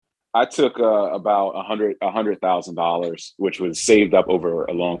I took about $100,000, which was saved up over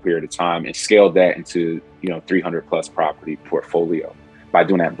a long period of time, and scaled that into 300 plus property portfolio by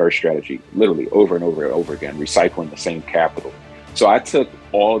doing that burst strategy, literally over and over and over again, recycling the same capital. So I took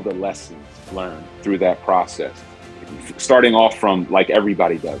all the lessons learned through that process, starting off from like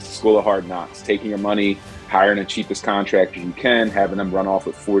everybody does, School of Hard Knocks, taking your money, hiring the cheapest contractor you can, having them run off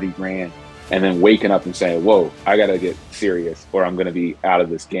with 40 grand, and then waking up and saying, whoa, I got to get serious or I'm going to be out of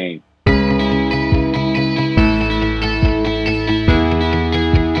this game.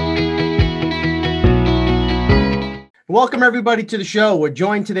 Welcome, everybody, to the show. We're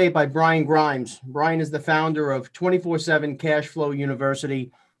joined today by Brian Grimes. Brian is the founder of 24/7 Cash Flow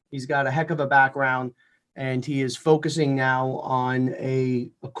University. He's got a heck of a background, and he is focusing now on a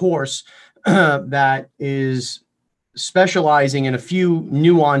course that is specializing in a few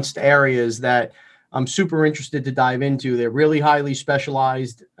nuanced areas that I'm super interested to dive into. They're really highly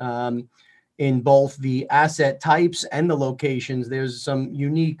specialized in both the asset types and the locations. There's some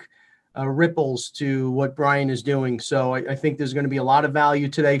unique ripples to what Brian is doing. So I think there's going to be a lot of value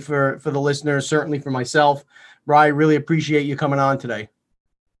today for the listeners, certainly for myself. Brian, really appreciate you coming on today.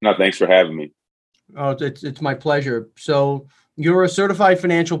 No, thanks for having me. Oh, it's my pleasure. So you're a certified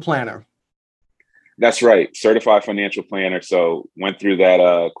financial planner. That's right. Certified financial planner. So went through that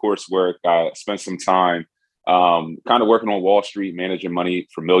coursework. I spent some time kind of working on Wall Street, managing money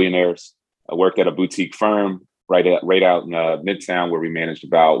for millionaires. I worked at a boutique firm right out in Midtown, where we managed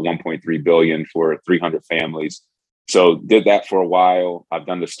about 1.3 billion for 300 families. So did that for a while. I've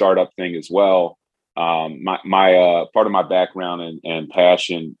done the startup thing as well. My part of my background and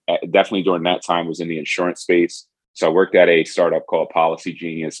passion, definitely during that time, was in the insurance space. So I worked at a startup called Policy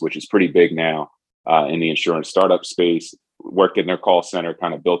Genius, which is pretty big now in the insurance startup space. Worked in their call center,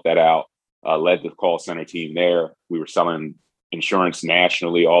 kind of built that out, led the call center team there. We were selling insurance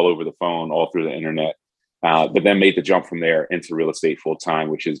nationally, all over the phone, all through the internet. But then made the jump from there into real estate full time,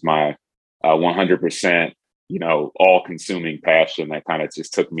 which is my 100%, all consuming passion that kind of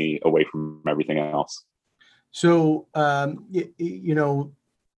just took me away from everything else. So,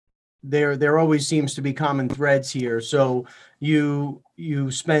 there always seems to be common threads here. So you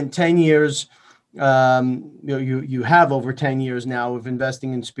spent 10 years, you have over 10 years now of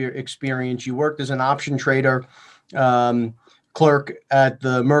investing in experience. You worked as an option trader, clerk at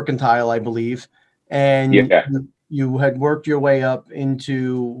the Mercantile, I believe. And you had worked your way up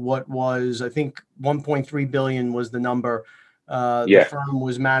into what was, I think, 1.3 billion was the number. The firm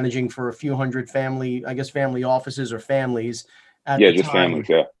was managing for a few hundred family offices or families at the just time.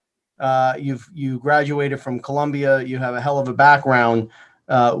 Families. You graduated from Columbia. You have a hell of a background.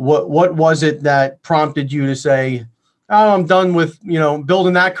 What was it that prompted you to say, "Oh, I'm done with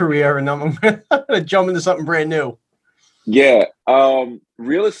building that career, and I'm going to jump into something brand new"? Yeah.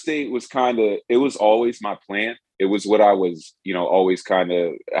 Real estate was it was always my plan. It was what I was, always kind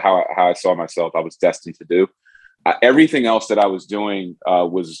of how I saw myself. I was destined to do. Everything else that I was doing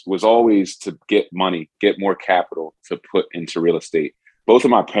was always to get money, get more capital to put into real estate. Both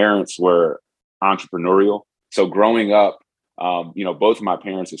of my parents were entrepreneurial. So growing up, both of my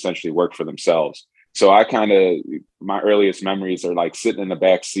parents essentially worked for themselves. So my earliest memories are like sitting in the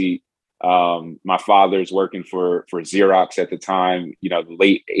back seat. My father's working for Xerox at the time, the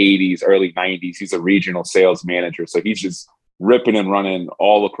late 80s, early 90s. He's a regional sales manager. So he's just ripping and running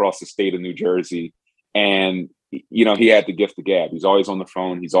all across the state of New Jersey. And, he had the gift of gab. He's always on the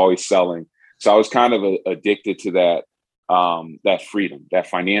phone. He's always selling. So I was kind of addicted to that freedom, that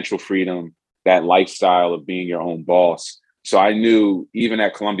financial freedom, that lifestyle of being your own boss. So I knew even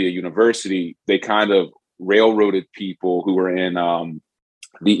at Columbia University, they kind of railroaded people who were in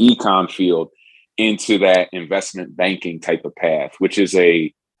the econ field into that investment banking type of path, which is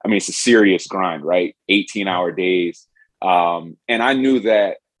it's a serious grind, right? 18-hour days. And I knew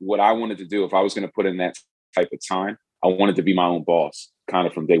that what I wanted to do, if I was going to put in that type of time, I wanted to be my own boss kind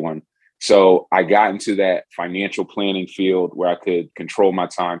of from day one. So I got into that financial planning field where I could control my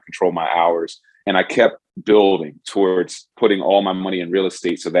time, control my hours. And I kept building towards putting all my money in real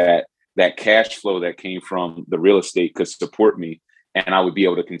estate so that that cash flow that came from the real estate could support me, and I would be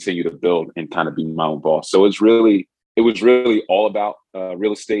able to continue to build and kind of be my own boss. So it was really all about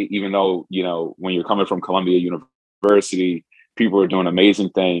real estate, even though, when you're coming from Columbia University, people are doing amazing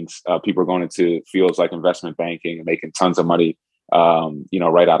things. People are going into fields like investment banking and making tons of money,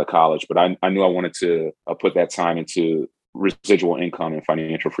 right out of college. But I knew I wanted to put that time into residual income and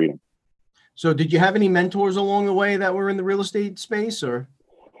financial freedom. So did you have any mentors along the way that were in the real estate space, or?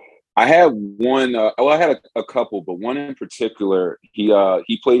 I had one. I had a couple, but one in particular.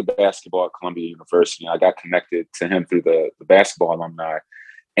 He played basketball at Columbia University. I got connected to him through the basketball alumni,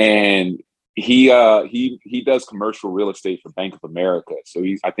 and he does commercial real estate for Bank of America. So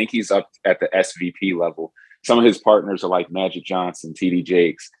I think he's up at the SVP level. Some of his partners are like Magic Johnson, TD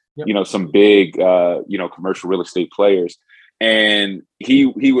Jakes, Yep. some big commercial real estate players. And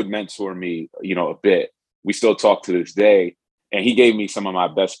he would mentor me, a bit. We still talk to this day. And he gave me some of my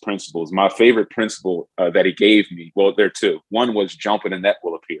best principles. My favorite principle that he gave me, well, there are two. One was jump and a net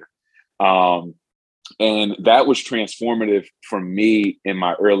will appear. And that was transformative for me in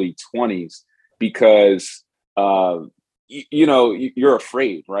my early 20s because, you're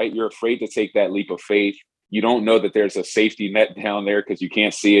afraid, right? You're afraid to take that leap of faith. You don't know that there's a safety net down there because you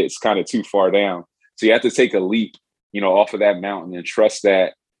can't see it. It's kind of too far down. So you have to take a leap, off of that mountain and trust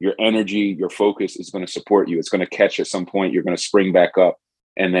that your energy, your focus is going to support you. It's going to catch at some point. You're going to spring back up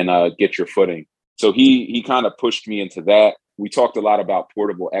and then get your footing. So he kind of pushed me into that. We talked a lot about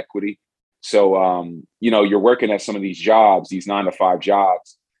portable equity. So, you're working at some of these jobs, these 9-to-5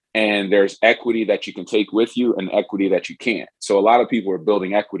 jobs, and there's equity that you can take with you and equity that you can't. So a lot of people are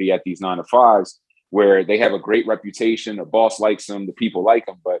building equity at these 9-to-5s where they have a great reputation, the boss likes them, the people like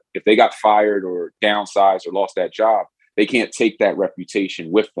them. But if they got fired or downsized or lost that job, they can't take that reputation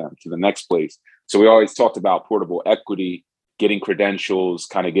with them to the next place. So we always talked about portable equity, getting credentials,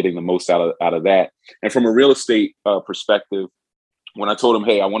 kind of getting the most out of that. And from a real estate perspective, when I told him,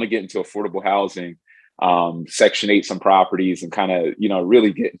 hey, I want to get into affordable housing, Section 8 some properties and kind of,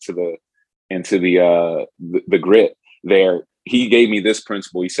 really get into the grit there, he gave me this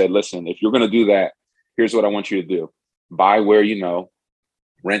principle. He said, listen, if you're going to do that, here's what I want you to do. Buy where you know,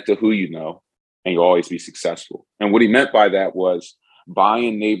 rent to who you know, and you'll always be successful. And what he meant by that was buy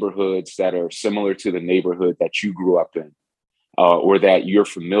in neighborhoods that are similar to the neighborhood that you grew up in, or that you're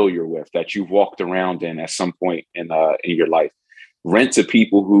familiar with, that you've walked around in at some point in your life. Rent to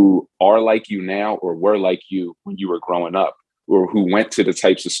people who are like you now or were like you when you were growing up, or who went to the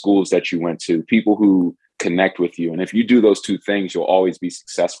types of schools that you went to, people who connect with you. And if you do those two things, you'll always be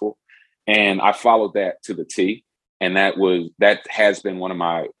successful. And I followed that to the T. And that has been one of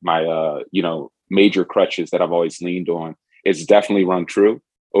my major crutches that I've always leaned on. It's definitely run true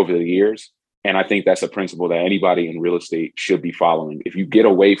over the years. And I think that's a principle that anybody in real estate should be following. If you get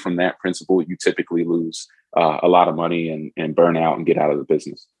away from that principle, you typically lose a lot of money and burn out and get out of the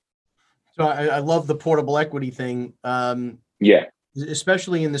business. So I love the portable equity thing. Yeah.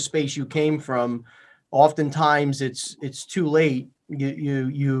 Especially in the space you came from. Oftentimes it's too late.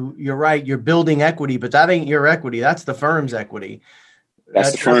 You're right. You're building equity, but that ain't your equity. That's the firm's equity.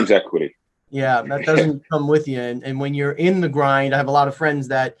 That's the firm's equity. Yeah, that doesn't come with you. And when you're in the grind, I have a lot of friends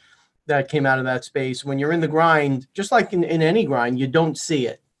that came out of that space. When you're in the grind, just like in any grind, you don't see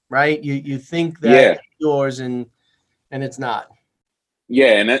it, right? You think that it's yours and it's not.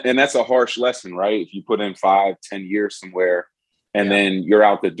 Yeah, and that's a harsh lesson, right? If you put in 5-10 years somewhere and then you're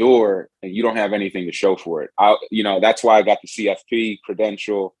out the door and you don't have anything to show for it. That's why I got the CFP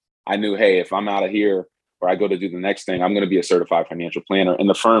credential. I knew, hey, if I'm out of here or I go to do the next thing, I'm going to be a certified financial planner, and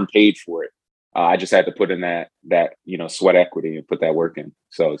the firm paid for it. I just had to put in that sweat equity and put that work in.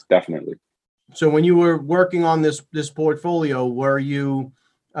 So it's definitely. So when you were working on this portfolio, were you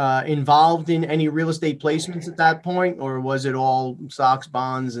involved in any real estate placements at that point, or was it all stocks,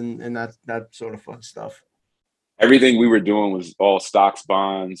 bonds, and that sort of fun stuff? Everything we were doing was all stocks,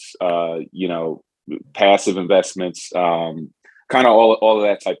 bonds, passive investments, kind of all of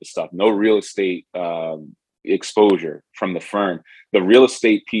that type of stuff. No real estate exposure from the firm. The real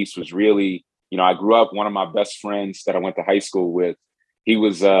estate piece was really, I grew up, one of my best friends that I went to high school with, he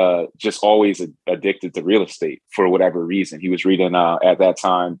was just always addicted to real estate for whatever reason. He was reading at that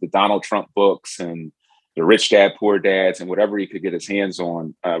time the Donald Trump books and the Rich Dad, Poor Dads, and whatever he could get his hands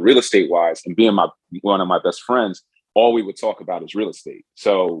on real estate wise. And being one of my best friends, all we would talk about is real estate.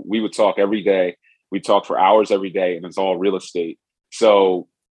 So we would talk every day. We talk for hours every day, and it's all real estate. So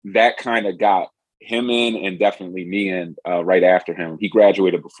that kind of got him in, and definitely me in right after him. He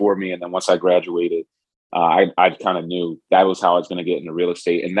graduated before me, and then once I graduated, I kind of knew that was how I was going to get into real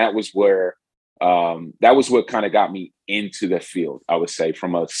estate. And that was what kind of got me into the field, I would say,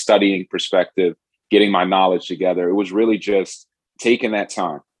 from a studying perspective, getting my knowledge together. It was really just taking that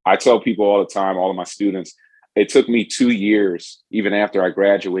time. I tell people all the time, all of my students, it took me 2 years, even after I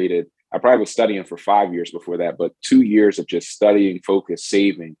graduated. I probably was studying for 5 years before that, but 2 years of just studying, focus,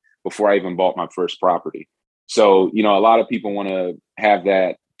 saving before I even bought my first property. So, a lot of people want to have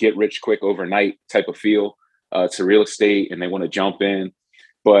that get rich quick overnight type of feel to real estate, and they want to jump in,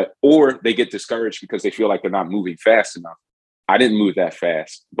 or they get discouraged because they feel like they're not moving fast enough. I didn't move that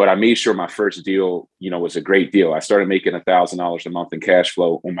fast, but I made sure my first deal, was a great deal. I started making $1,000 a month in cash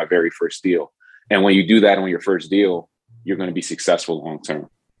flow on my very first deal. And when you do that on your first deal, you're going to be successful long term.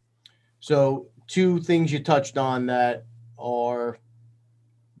 So two things you touched on that are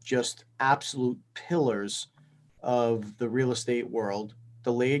just absolute pillars of the real estate world.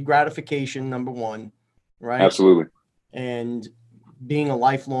 Delayed gratification, number one, right? Absolutely. And being a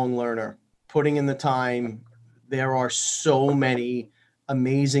lifelong learner, putting in the time. There are so many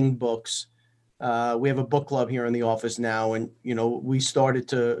amazing books. We have a book club here in the office now, and we started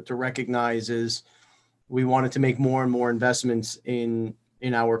to recognize is we wanted to make more and more investments in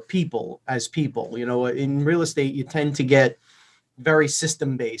our people as people. In real estate, you tend to get very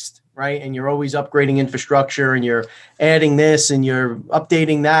system based, right? And you're always upgrading infrastructure, and you're adding this, and you're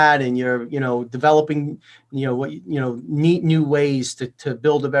updating that, and you're developing neat new ways to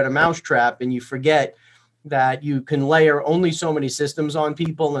build a better mousetrap, and you forget that you can layer only so many systems on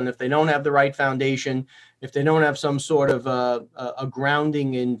people, and if they don't have the right foundation, if they don't have some sort of a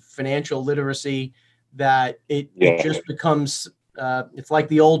grounding in financial literacy, that it just becomes it's like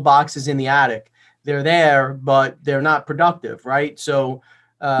the old boxes in the attic. They're there, but they're not productive, right? So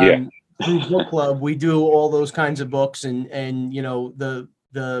through book club, we do all those kinds of books, and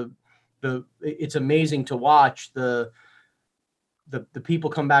the it's amazing to watch the people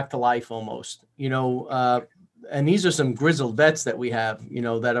come back to life almost, and these are some grizzled vets that we have,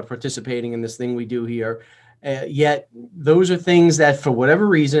 that are participating in this thing we do here. Yet those are things that for whatever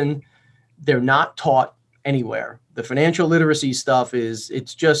reason, they're not taught anywhere. The financial literacy stuff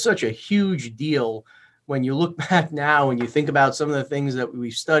it's just such a huge deal when you look back now and you think about some of the things that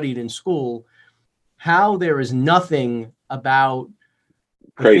we've studied in school, how there is nothing about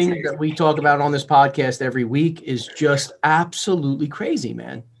the things that we talk about on this podcast every week is just absolutely crazy,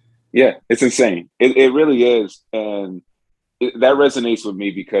 man. Yeah, it's insane. It really is. And that resonates with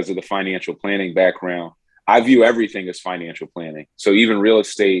me because of the financial planning background. I view everything as financial planning. So even real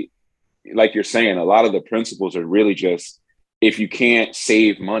estate, like you're saying, a lot of the principles are really just, if you can't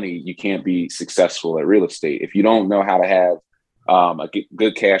save money, you can't be successful at real estate. If you don't know how to have a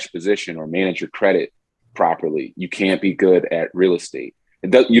good cash position or manage your credit properly, you can't be good at real estate.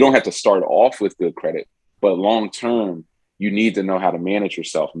 You don't have to start off with good credit, but long term, you need to know how to manage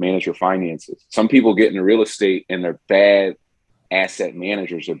yourself, manage your finances. Some people get into real estate and they're bad asset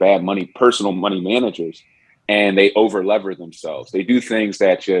managers or bad personal money managers, and they over lever themselves. They do things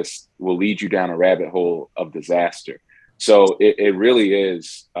that just will lead you down a rabbit hole of disaster. So it really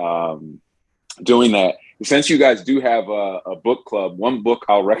is doing that. Since you guys do have a book club, one book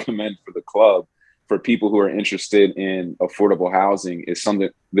I'll recommend for the club for people who are interested in affordable housing is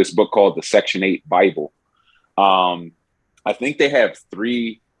this book called the Section 8 Bible. I think they have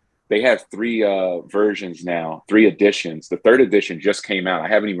three versions now, 3 editions. The 3rd edition just came out. I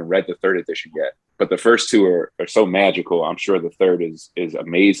haven't even read the 3rd edition yet, but the first 2 are so magical. I'm sure the 3rd is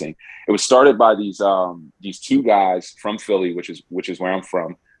amazing. It was started by these 2 guys from Philly, which is where I'm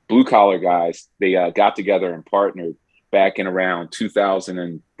from, blue collar guys. They got together and partnered back in around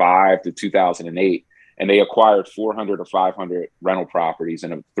 2005 to 2008, and they acquired 400 or 500 rental properties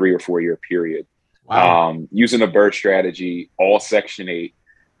in a 3 or 4 year period. Wow. Using a BRRRR strategy, all Section 8.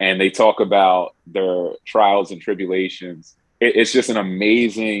 And they talk about their trials and tribulations. It's just an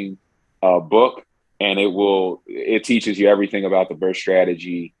amazing book, and it teaches you everything about the BRRRR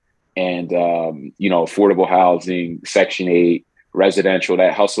strategy and affordable housing, Section 8, residential,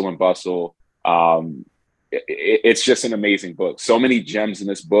 that hustle and bustle. It's just an amazing book. So many gems in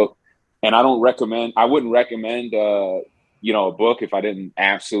this book, and I wouldn't recommend a book if I didn't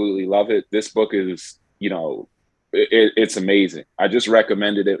absolutely love it. This book is it's amazing. I just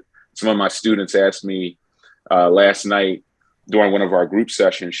recommended it. Some of my students asked me last night during one of our group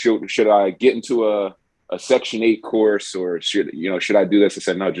sessions, should I get into a Section 8 course, or should I do this? I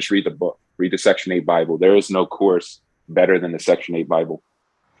said, no, just read the book, read the Section 8 Bible. There is no course better than the Section 8 Bible.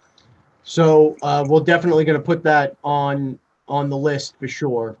 So we're definitely going to put that on the list for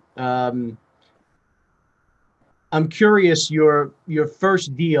sure. I'm curious, your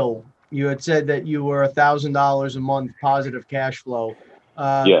first deal, you had said that you were $1,000 a month positive cash flow.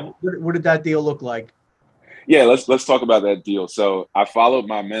 What did that deal look like? Yeah, let's talk about that deal. So I followed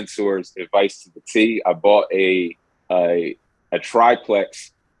my mentor's advice to the T. I bought a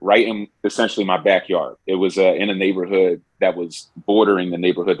triplex right in essentially my backyard. It was in a neighborhood that was bordering the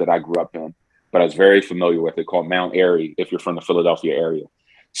neighborhood that I grew up in, but I was very familiar with it, called Mount Airy, if you're from the Philadelphia area.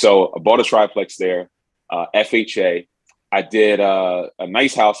 So I bought a triplex there, FHA. I did a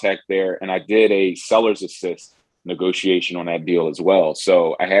nice house hack there, and I did a seller's assist negotiation on that deal as well.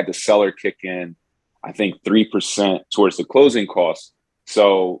 So I had the seller kick in, I think 3% towards the closing costs.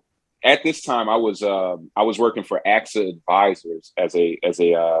 So at this time, I was working for AXA Advisors as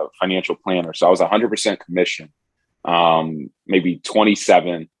a financial planner. So I was 100% commission, maybe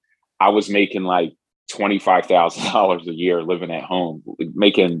 27. I was making like $25,000 a year living at home,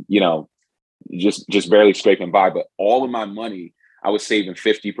 making, just barely scraping by. But all of my money, I was saving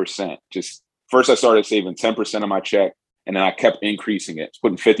 50%. Just first, I started saving 10% of my check, and then I kept increasing it,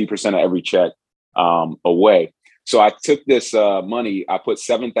 putting 50% of every check away. So I took this money, I put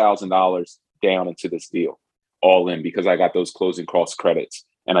 $7,000 down into this deal, all in, because I got those closing cost credits,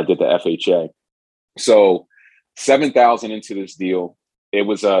 and I did the FHA. So 7,000 into this deal. It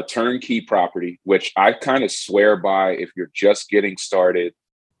was a turnkey property, which I kind of swear by. If you're just getting started,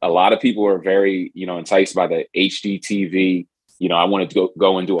 a lot of people are very, enticed by the HDTV. I wanted to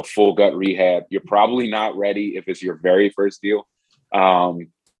go and do a full gut rehab. You're probably not ready if it's your very first deal.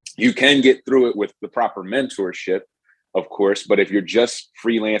 You can get through it with the proper mentorship, of course. But if you're just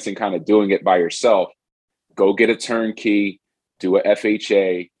freelancing, kind of doing it by yourself, go get a turnkey, do a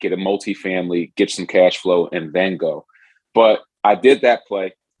FHA, get a multifamily, get some cash flow, and then go. But I did that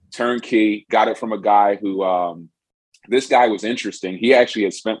play, turnkey, got it from a guy who, this guy was interesting. He actually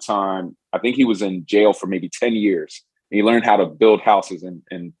had spent time, I think he was in jail for maybe 10 years. He learned how to build houses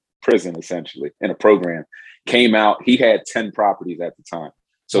in prison, essentially, in a program. Came out, he had 10 properties at the time.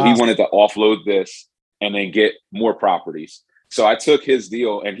 So Wow. He wanted to offload this and then get more properties. So I took his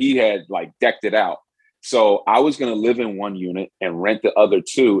deal, and he had like decked it out. So I was going to live in one unit and rent the other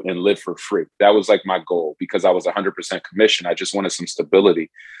two and live for free. That was like my goal, because I was 100% commission. I just wanted some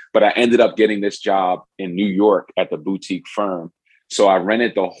stability. But I ended up getting this job in New York at the boutique firm. So I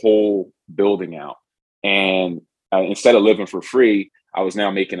rented the whole building out. And instead of living for free, I was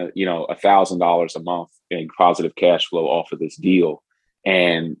now making $1,000 a month in positive cash flow off of this deal.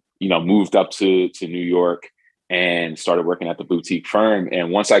 And, moved up to New York and started working at the boutique firm.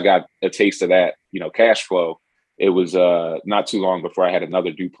 And once I got a taste of that, cash flow, it was not too long before I had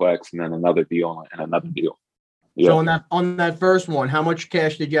another duplex, and then another deal and another deal. Yeah. So on that first one, how much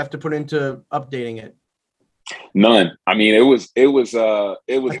cash did you have to put into updating it? None. I mean, it was broom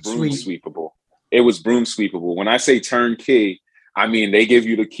sweepable. It was broom sweepable. When I say turnkey, I mean, they give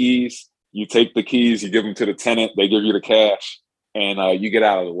you the keys, you take the keys, you give them to the tenant, they give you the cash, and you get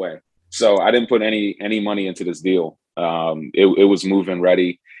out of the way. So I didn't put any money into this deal. It was move-in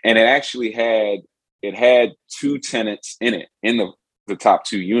ready, and it actually had two tenants in it, in the top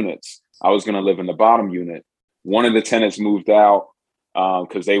two units. I was going to live in the bottom unit. One of the tenants moved out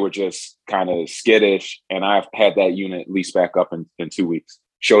because they were just kind of skittish, and I've had that unit leased back up in 2 weeks.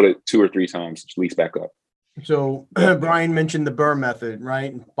 Showed it 2 or 3 times, leased back up. So Brian mentioned the BRRRR method,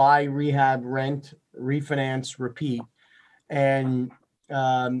 right? Buy, rehab, rent, refinance, repeat. And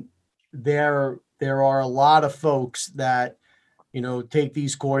there are a lot of folks that, take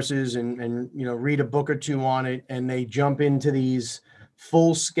these courses and read a book or two on it, and they jump into these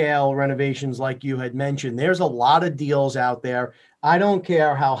full scale renovations like you had mentioned. There's a lot of deals out there. I don't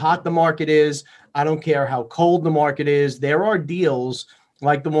care how hot the market is. I don't care how cold the market is. There are deals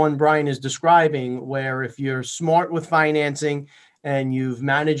like the one Brian is describing, where if you're smart with financing and you've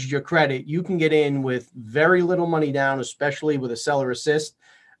managed your credit, you can get in with very little money down, especially with a seller assist,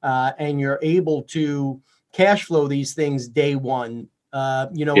 and you're able to cash flow these things day one.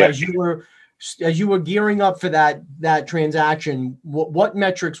 As you were gearing up for that transaction, what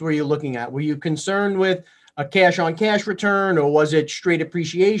metrics were you looking at? Were you concerned with a cash on cash return, or was it straight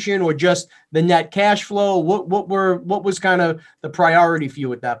appreciation, or just the net cash flow? What was kind of the priority for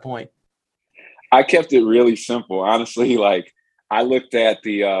you at that point? I kept it really simple, honestly. Like, I looked at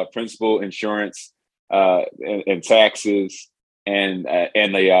the principal, insurance, and taxes, and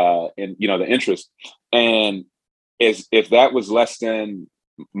the interest, and if that was less than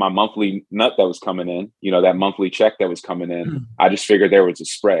my monthly nut that was coming in, that monthly check that was coming in, I just figured there was a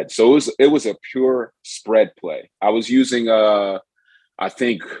spread. So it was a pure spread play. I was using I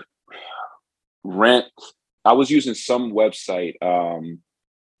think Rent. I was using some website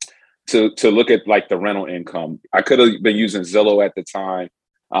to look at like the rental income. I could have been using Zillow at the time.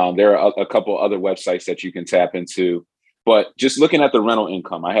 There are a couple other websites that you can tap into, but just looking at the rental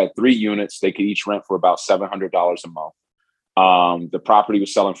income, I had 3 units. They could each rent for about $700 a month. The property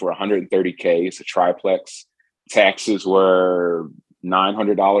was selling for $130K. It's a triplex. Taxes were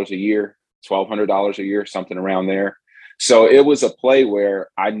 $900 a year, $1,200 a year, something around there. So it was a play where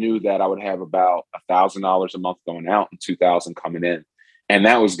I knew that I would have about $1,000 a month going out and $2,000 coming in. And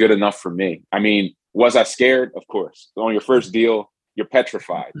that was good enough for me. I mean, was I scared? Of course. On your first deal, you're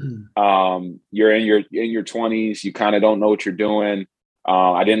petrified. You're in your 20s. You kind of don't know what you're doing.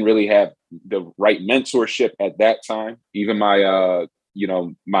 I didn't really have the right mentorship at that time. Even my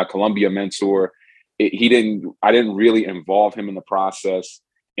Columbia mentor, I didn't really involve him in the process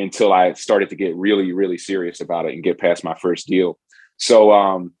until I started to get really, really serious about it and get past my first deal.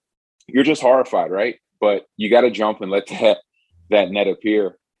 So you're just horrified, right? But you got to jump and let that net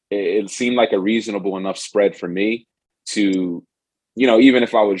appear. It seemed like a reasonable enough spread for me to, even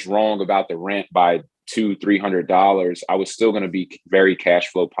if I was wrong about the rent by $200-300, I was still going to be very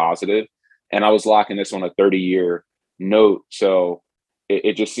cash flow positive, and I was locking this on a 30-year note, so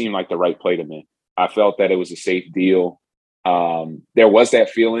it just seemed like the right play to me. I felt that it was a safe deal. There was that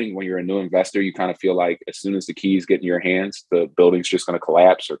feeling when you're a new investor, you kind of feel like as soon as the keys get in your hands, the building's just going to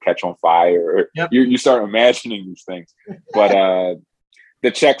collapse or catch on fire. Or Yep. you start imagining these things. But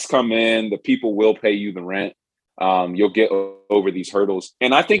the checks come in, the people will pay you the rent. You'll get over these hurdles.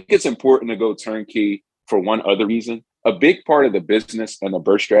 And I think it's important to go turnkey for one other reason. A big part of the business and the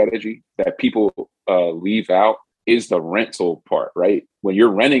BRRRR strategy that people leave out is the rental part, right? When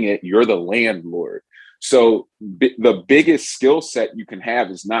you're renting it, you're the landlord. So the biggest skill set you can have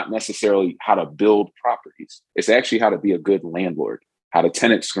is not necessarily how to build properties. It's actually how to be a good landlord, how to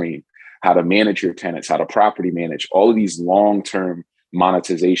tenant screen, how to manage your tenants, how to property manage, all of these long-term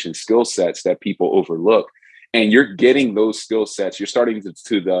monetization skill sets that people overlook. And you're getting those skill sets. You're starting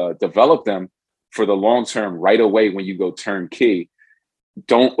to develop them for the long term right away when you go turnkey.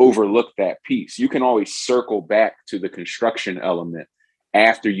 Don't overlook that piece. You can always circle back to the construction element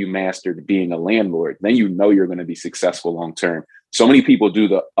after you mastered being a landlord. Then you're going to be successful long term. So many people do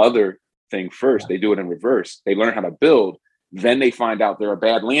the other thing first. They do it in reverse. They learn how to build. Then they find out they're a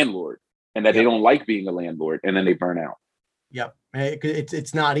bad landlord and that they don't like being a landlord. And then they burn out. Yep.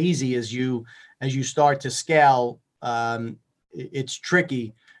 It's not easy as you start to scale. It's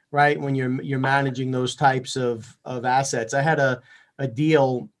tricky, right? When you're managing those types of assets. I had a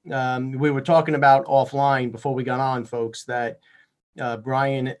deal we were talking about offline before we got on, folks, that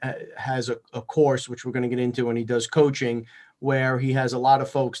Brian has a course, which we're going to get into, and he does coaching where he has a lot of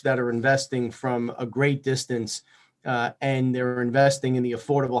folks that are investing from a great distance. And they're investing in the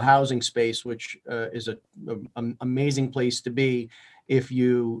affordable housing space, which is an amazing place to be if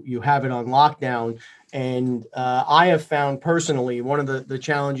you have it on lockdown. And I have found personally, one of the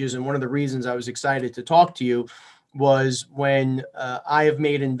challenges and one of the reasons I was excited to talk to you was when I have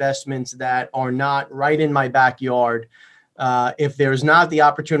made investments that are not right in my backyard. If there's not the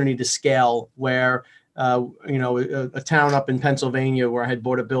opportunity to scale, where a town up in Pennsylvania where I had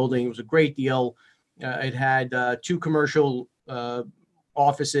bought a building, it was a great deal. It had 2 commercial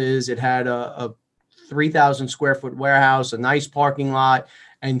offices. It had a 3,000 square foot warehouse, a nice parking lot,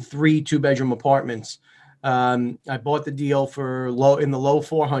 and 3 2-bedroom apartments. I bought the deal for in the low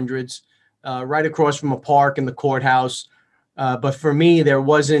 400s, right across from a park and the courthouse. But for me, there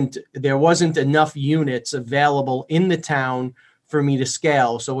wasn't enough units available in the town for me to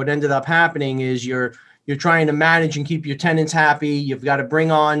scale. So what ended up happening is you're trying to manage and keep your tenants happy. You've got to bring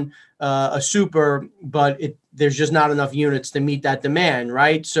on a super, but there's just not enough units to meet that demand,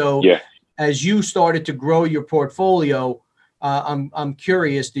 right? So as you started to grow your portfolio, I'm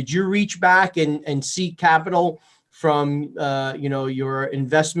curious, did you reach back and seek capital from your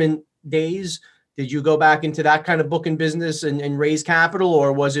investment days? Did you go back into that kind of booking business and raise capital,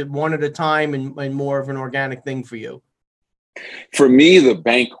 or was it one at a time and more of an organic thing for you? For me, the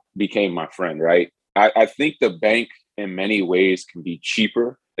bank became my friend, right? I think the bank in many ways can be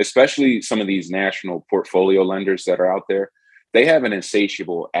cheaper, especially some of these national portfolio lenders that are out there. They have an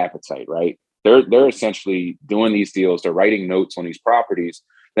insatiable appetite, right? They're essentially doing these deals. They're writing notes on these properties.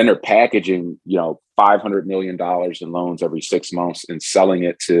 Then they're packaging, $500 million in loans every 6 months and selling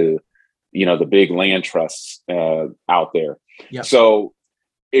it to, the big land trusts out there. Yep. So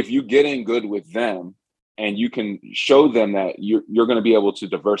if you get in good with them and you can show them that you're going to be able to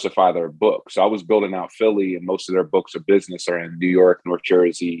diversify their book. So I was building out Philly, and most of their books of business are in New York, North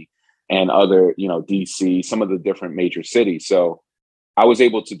Jersey, and other, DC, some of the different major cities. So I was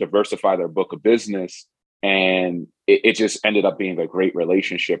able to diversify their book of business, and it just ended up being a great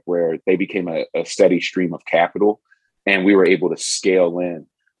relationship where they became a steady stream of capital, and we were able to scale in.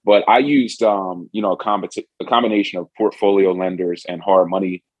 But I used, a combination of portfolio lenders and hard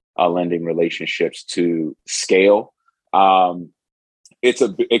money lending relationships to scale.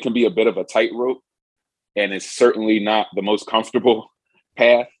 It can be a bit of a tightrope, and it's certainly not the most comfortable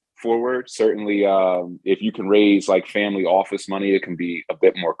path forward. Certainly, if you can raise like family office money, it can be a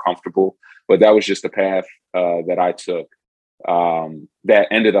bit more comfortable. But that was just the path that I took that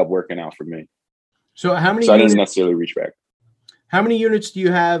ended up working out for me. So I didn't necessarily reach back. How many units do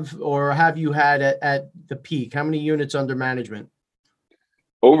you have, or have you had at the peak? How many units under management?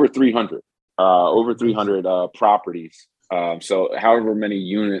 Over 300. Over 300 properties. So however many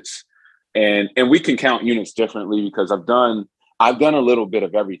units, and we can count units differently because I've done a little bit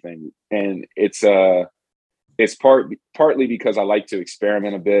of everything, and it's it's partly because I like to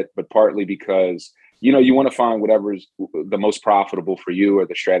experiment a bit, but partly because you want to find whatever's the most profitable for you or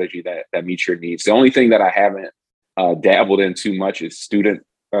the strategy that meets your needs. The only thing that I haven't dabbled in too much is student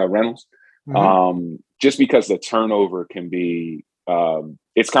rentals, just because the turnover can be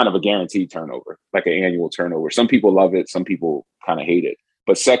it's kind of a guaranteed turnover, like an annual turnover. Some people love it, some people kind of hate it.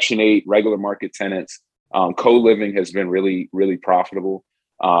 But Section 8, regular market tenants, co-living has been really, really profitable.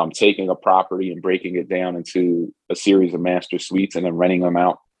 Taking a property and breaking it down into a series of master suites and then renting them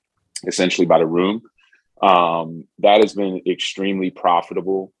out essentially by the room. That has been extremely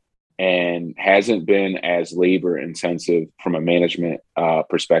profitable and hasn't been as labor intensive from a management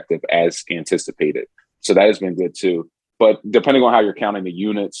perspective as anticipated. So that has been good too. But depending on how you're counting the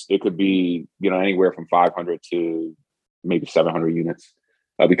units, it could be, anywhere from 500 to maybe 700 units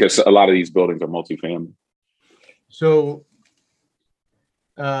because a lot of these buildings are multifamily. So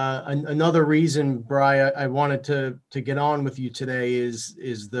another reason, Brian, I wanted to get on with you today is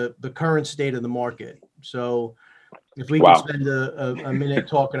the current state of the market. So if we can spend a minute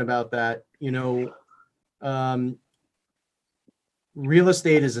talking about that, real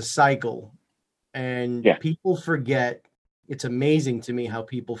estate is a cycle, and people forget. It's amazing to me how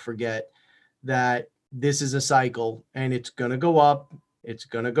people forget that this is a cycle, and it's going to go up, it's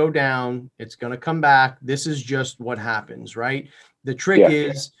going to go down, it's going to come back. This is just what happens, right? The trick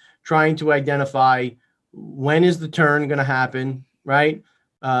is trying to identify when is the turn going to happen, right?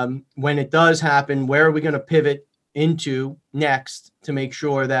 When it does happen, where are we going to pivot into next to make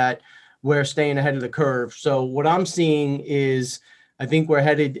sure that we're staying ahead of the curve? So what I'm seeing is I think we're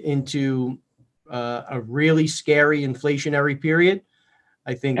headed into a really scary inflationary period.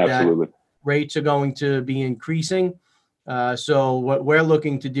 I think that rates are going to be increasing. So what we're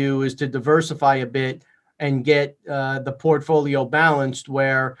looking to do is to diversify a bit and get the portfolio balanced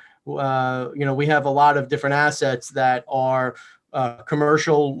where, we have a lot of different assets that are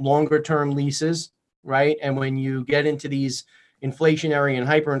commercial longer term leases, right? And when you get into these inflationary and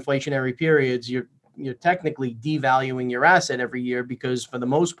hyperinflationary periods, you're technically devaluing your asset every year because for the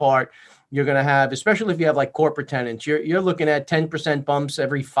most part, you're going to have, especially if you have like corporate tenants, you're looking at 10% bumps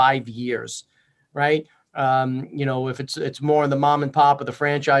every 5 years, right? If it's more in the mom and pop of the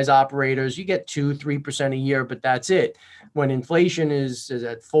franchise operators, you get 2-3% a year, but that's it. When inflation is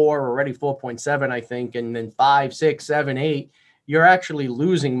at 4, already 4.7, I think, and then 5, 6, 7, 8, you're actually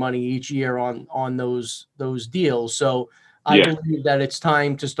losing money each year on those deals. So I believe that it's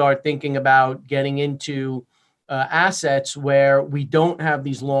time to start thinking about getting into assets where we don't have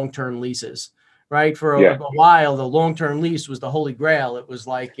these long-term leases, right? For a while, the long-term lease was the holy grail. It was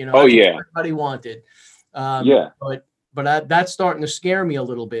like, what everybody wanted. But that's starting to scare me a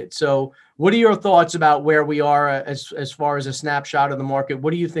little bit. So what are your thoughts about where we are as far as a snapshot of the market?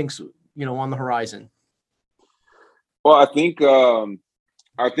 What do you think's, on the horizon? Well, I think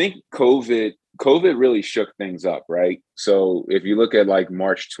COVID really shook things up, right? So if you look at like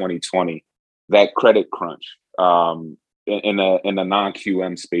March 2020, that credit crunch in the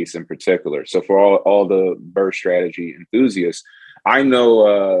non-QM space in particular. So for all the BRRRR strategy enthusiasts, I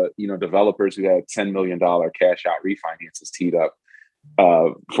know developers who had $10 million cash out refinances teed up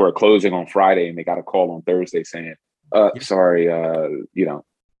for a closing on Friday, and they got a call on Thursday saying, "Sorry,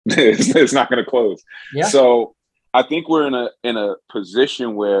 it's not going to close." Yeah. So I think we're in a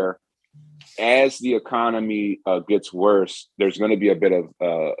position where, as the economy gets worse, there's going to be a bit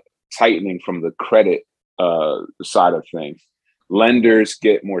of tightening from the credit side of things. Lenders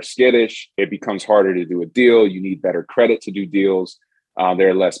get more skittish. It becomes harder to do a deal. You need better credit to do deals. There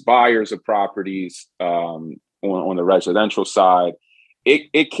are less buyers of properties on the residential side.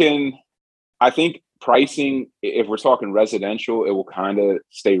 It can, I think, pricing, if we're talking residential, it will kind of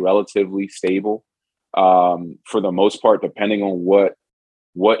stay relatively stable for the most part, depending on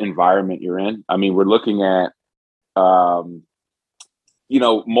what environment you're in. I mean, we're looking at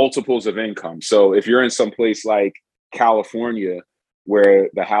multiples of income. So if you're in some place like California, where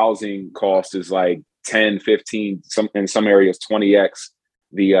the housing cost is like 10, 15, in some areas 20x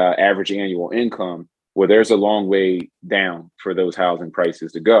the average annual income, well, there's a long way down for those housing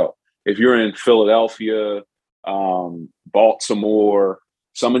prices to go. If you're in Philadelphia, Baltimore,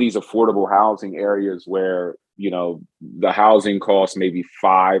 some of these affordable housing areas where, the housing costs maybe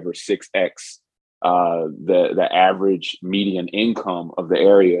 5 or 6x the average median income of the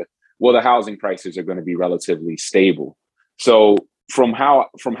area, well, the housing prices are going to be relatively stable. So from how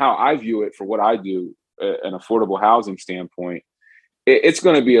I view it, for what I do, an affordable housing standpoint, it's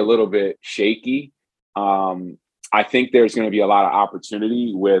going to be a little bit shaky. I think there's going to be a lot of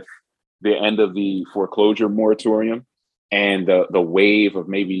opportunity with the end of the foreclosure moratorium. and the wave of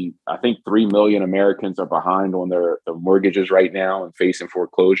maybe, I think 3 million Americans are behind on their mortgages right now and facing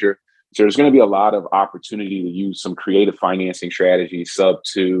foreclosure. So there's going to be a lot of opportunity to use some creative financing strategies, sub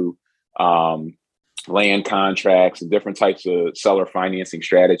to land contracts and different types of seller financing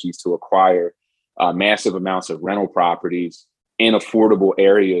strategies to acquire massive amounts of rental properties in affordable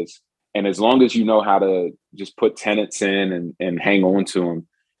areas. And as long as you know how to just put tenants in and hang on to them,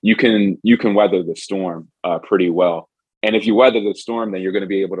 you can weather the storm pretty well. And if you weather the storm, then you're going to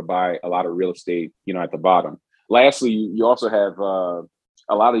be able to buy a lot of real estate, at the bottom. Lastly, you also have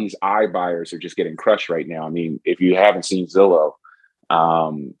a lot of these iBuyers are just getting crushed right now. I mean, if you haven't seen Zillow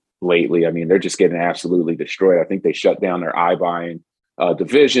lately, I mean, they're just getting absolutely destroyed. I think they shut down their iBuying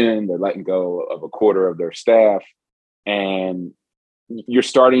division. They're letting go of a quarter of their staff. And you're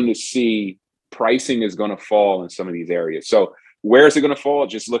starting to see pricing is going to fall in some of these areas. So where is it going to fall?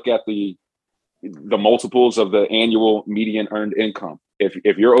 Just look at the multiples of the annual median earned income.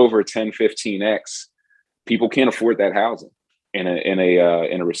 If you're over 10, 15x, people can't afford that housing in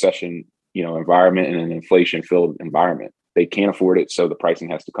a recession, environment, and an inflation filled environment. They can't afford it. So the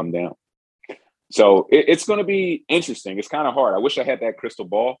pricing has to come down. So it's going to be interesting. It's kind of hard. I wish I had that crystal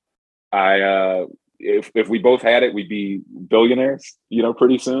ball. If we both had it, we'd be billionaires,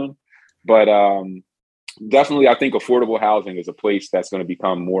 pretty soon. But definitely, I think affordable housing is a place that's going to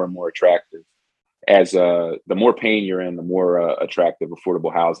become more and more attractive. As the more pain you're in, the more attractive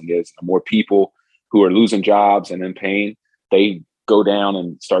affordable housing is. The more people who are losing jobs and in pain, they go down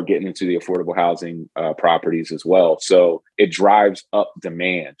and start getting into the affordable housing properties as well. So it drives up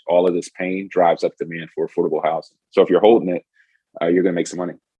demand. All of this pain drives up demand for affordable housing. So if you're holding it, you're going to make some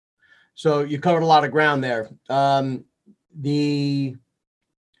money. So you covered a lot of ground there. The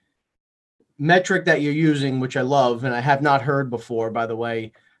metric that you're using, which I love, and I have not heard before, by the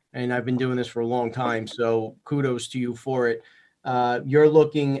way, and I've been doing this for a long time, so kudos to you for it. You're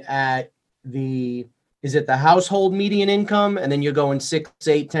looking at is it the household median income, and then you're going 6,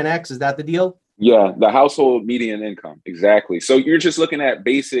 8, 10x? Is that the deal? Yeah, the household median income. Exactly. So you're just looking at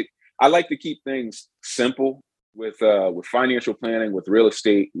basic. I like to keep things simple with financial planning, with real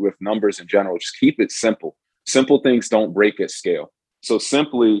estate, with numbers in general. Just keep it simple. Simple things don't break at scale. So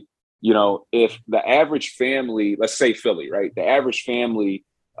simply, if the average family, let's say Philly, right? The average family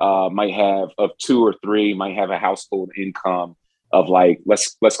might have of 2 or 3, might have a household income of like,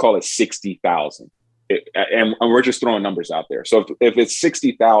 let's call it 60,000. And we're just throwing numbers out there. So if it's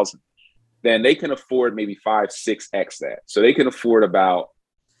 60,000, then they can afford maybe 5, 6x that. So they can afford about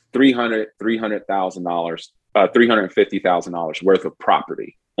 $350,000 worth of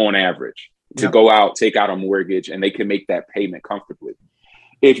property on average to go out, take out a mortgage, and they can make that payment comfortably.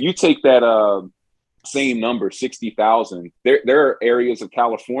 If you take that same number, 60,000, there are areas of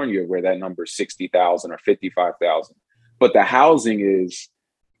California where that number is 60,000 or 55,000, but the housing is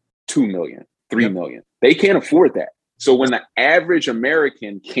 2 million, 3 million. They can't afford that. So when the average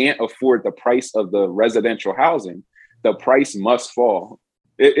American can't afford the price of the residential housing, the price must fall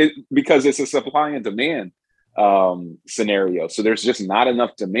because it's a supply and demand scenario. So there's just not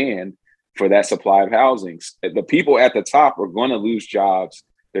enough demand for that supply of housing. The people at the top are going to lose jobs.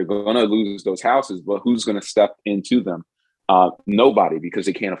 They're going to lose those houses, but who's going to step into them? Nobody, because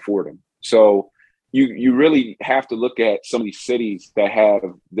they can't afford them. So you really have to look at some of these cities that have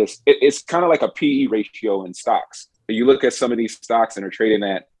this. It's kind of like a PE ratio in stocks. You look at some of these stocks and are trading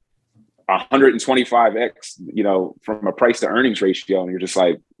at 125x, from a price to earnings ratio, and you're just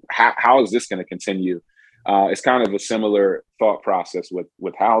like, how is this going to continue? It's kind of a similar thought process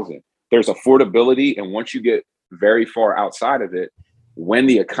with housing. There's affordability, and once you get very far outside of it, when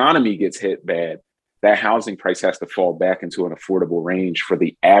the economy gets hit bad, that housing price has to fall back into an affordable range for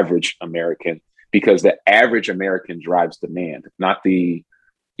the average American, because the average American drives demand, not the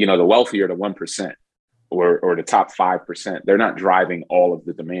wealthier, the 1% or the top 5%. They're not driving all of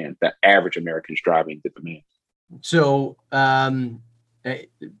the demand. The average American is driving the demand. So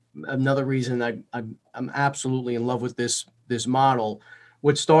another reason I'm absolutely in love with this model.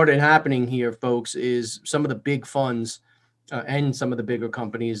 What started happening here, folks, is some of the big funds and some of the bigger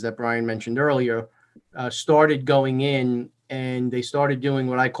companies that Brian mentioned earlier started going in, and they started doing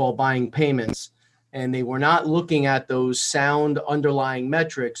what I call buying payments. And they were not looking at those sound underlying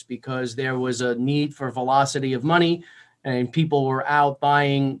metrics because there was a need for velocity of money, and people were out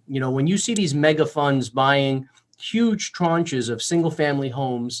buying. When you see these mega funds buying huge tranches of single family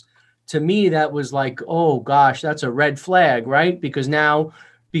homes, to me, that was like, oh gosh, that's a red flag, right? Because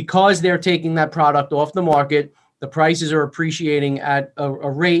they're taking that product off the market, the prices are appreciating at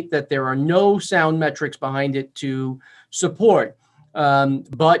a rate that there are no sound metrics behind it to support.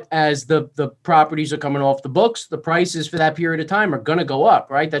 But as the properties are coming off the books, the prices for that period of time are going to go up,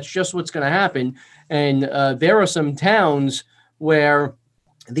 right? That's just what's going to happen. And there are some towns where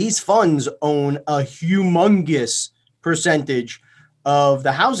these funds own a humongous percentage of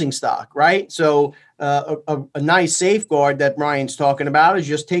the housing stock, right? So a nice safeguard that Brian's talking about is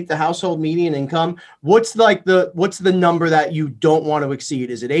just take the household median income. What's the number that you don't want to exceed?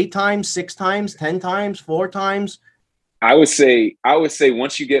 Is it 8 times, 6 times, 10 times, 4 times? I would say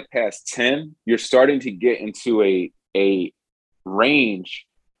once you get past 10, you're starting to get into a range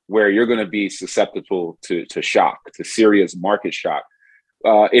where you're going to be susceptible to shock, to serious market shock.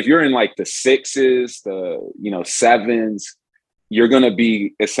 If you're in like the sixes, the sevens, you're going to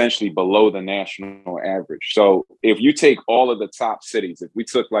be essentially below the national average. So if you take all of the top cities, if we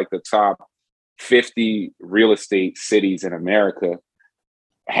took like the top 50 real estate cities in America,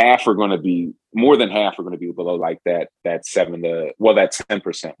 half are going to be more than half are going to be below like that 10%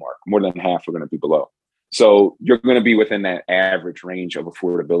 mark. More than half are going to be below. So you're going to be within that average range of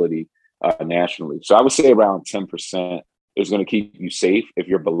affordability nationally. So I would say around 10% is going to keep you safe if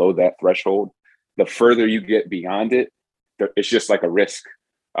you're below that threshold. The further you get beyond it, it's just like a risk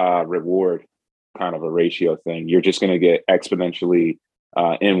reward kind of a ratio thing. You're just going to get exponentially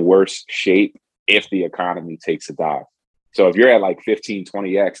in worse shape if the economy takes a dive. So if you're at like 15,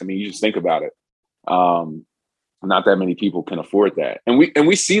 20x, I mean, you just think about it. Not that many people can afford that. And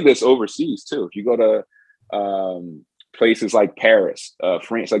we see this overseas too. If you go to places like Paris,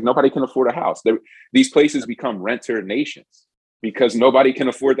 France, like nobody can afford a house. These places become renter nations because nobody can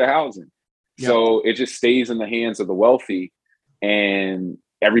afford the housing. Yep. So it just stays in the hands of the wealthy and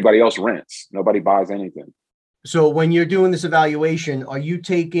everybody else rents. Nobody buys anything. So when you're doing this evaluation, are you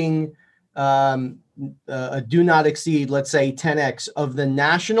taking a do not exceed, let's say 10x of the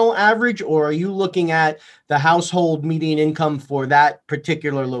national average, or are you looking at the household median income for that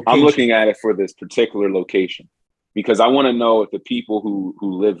particular location? I'm looking at it for this particular location because I want to know if the people who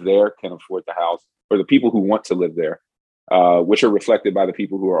live there can afford the house, or the people who want to live there, which are reflected by the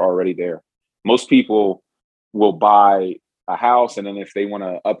people who are already there. Most people will buy a house, and then if they want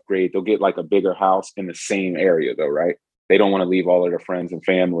to upgrade, they'll get like a bigger house in the same area though, right? They don't want to leave all of their friends and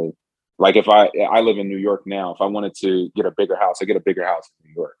family. Like if I live in New York now, if I wanted to get a bigger house, I get a bigger house in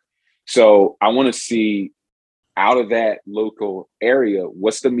New York. So I want to see out of that local area,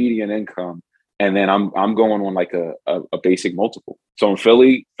 what's the median income? And then I'm going on like a basic multiple. So in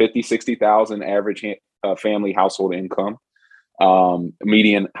Philly, 50, 60,000 average family household income,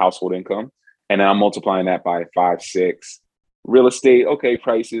 median household income. And then I'm multiplying that by 5, 6. Real estate, okay,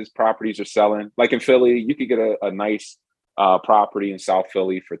 prices, properties are selling. Like in Philly, you could get a nice property in South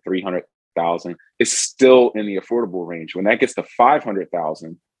Philly for 300,000. It's still in the affordable range. When that gets to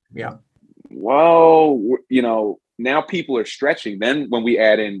 500,000, yeah. Well, now people are stretching. Then when we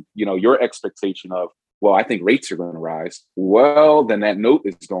add in, your expectation of, well, I think rates are going to rise. Well, then that note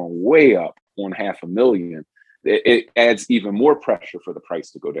is going way up on $500,000. It adds even more pressure for the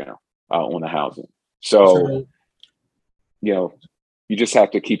price to go down on the housing. So, you just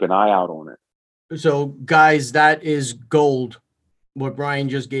have to keep an eye out on it. So guys, that is gold, what Brian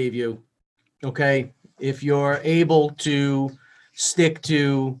just gave you. Okay. If you're able to stick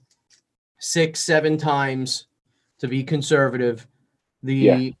to 6, 7 times to be conservative,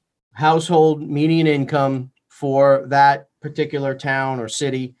 the household median income for that particular town or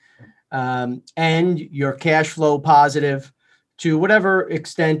city, and your cash flow positive to whatever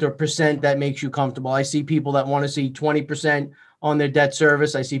extent or percent that makes you comfortable. I see people that want to see 20% on their debt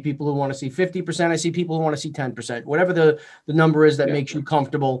service. I see people who want to see 50%. I see people who want to see 10%, whatever the number is that makes you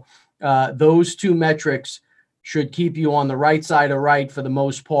comfortable. Those two metrics should keep you on the right side of right for the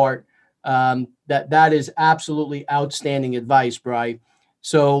most part. That is absolutely outstanding advice, Bri.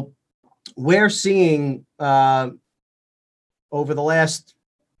 So we're seeing over the last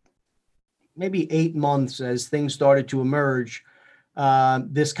maybe 8 months, as things started to emerge,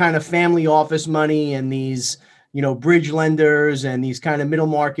 this kind of family office money and these, bridge lenders and these kind of middle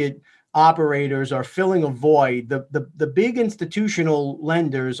market operators are filling a void. The big institutional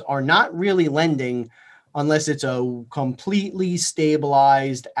lenders are not really lending unless it's a completely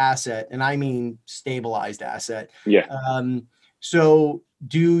stabilized asset. And I mean stabilized asset. Yeah. So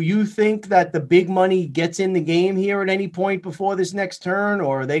do you think that the big money gets in the game here at any point before this next turn,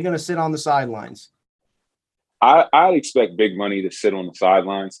 or are they going to sit on the sidelines? I expect big money to sit on the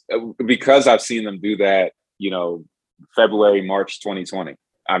sidelines because I've seen them do that, February, March 2020.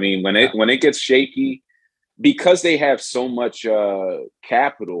 I mean, when it gets shaky, because they have so much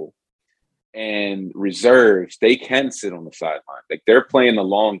capital and reserves, they can sit on the sideline. Like they're playing the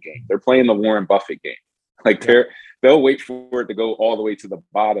long game. They're playing the Warren Buffett game. Like Yeah. they'll wait for it to go all the way to the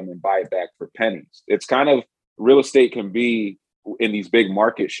bottom and buy it back for pennies. It's kind of real estate can be in these big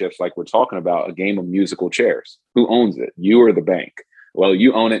market shifts, like we're talking about, a game of musical chairs. Who owns it? You or the bank? Well,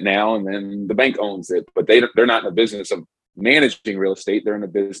 you own it now, and then the bank owns it, but they're not in the business of managing real estate. They're in the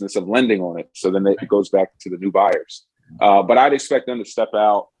business of lending on it. So then it goes back to the new buyers. But I'd expect them to step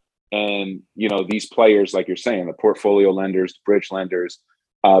out, and these players, like you're saying, the portfolio lenders, the bridge lenders,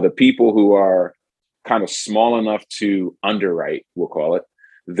 the people who are kind of small enough to underwrite, we'll call it,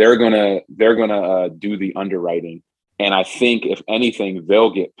 they're gonna do the underwriting. And I think if anything, they'll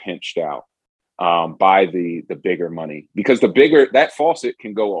get pinched out by the bigger money, because the bigger that faucet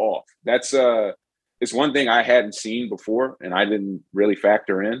can go off. That's it's one thing I hadn't seen before, and I didn't really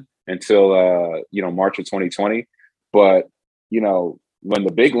factor in until March of 2020. But when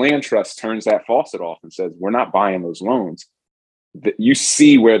the big land trust turns that faucet off and says we're not buying those loans, you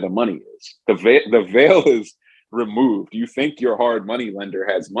see where the money is. The veil is removed. You think your hard money lender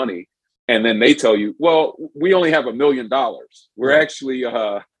has money, and then they tell you, well, we only have $1 million. We're actually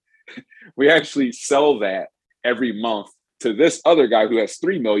we actually sell that every month to this other guy who has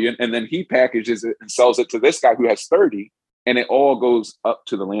 3 million, and then he packages it and sells it to this guy who has 30, and it all goes up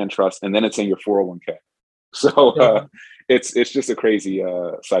to the land trust, and then it's in your 401k. So it's just a crazy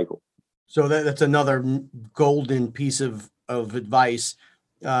cycle. So that's another golden piece of advice.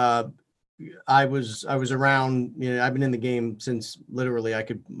 I was around, I've been in the game since literally I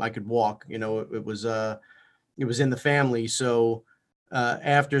could walk, it was in the family. So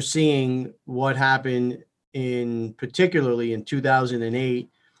after seeing what happened particularly in 2008,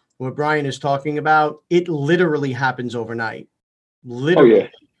 what Brian is talking about, it literally happens overnight. Literally. Oh, yeah.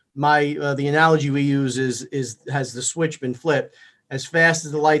 The analogy we use has the switch been flipped? As fast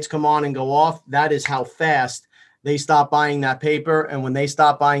as the lights come on and go off, that is how fast they stop buying that paper. And when they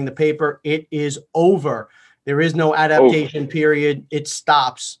stop buying the paper, it is over. There is no adaptation period. It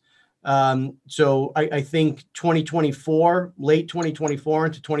stops. So I think 2024, late 2024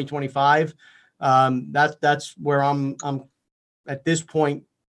 into 2025, that's where I'm at this point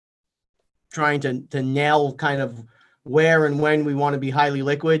trying to nail kind of where and when we want to be highly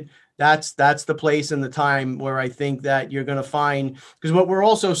liquid. That's the place and the time where I think that you're going to find, because what we're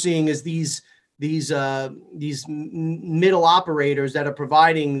also seeing is these middle operators that are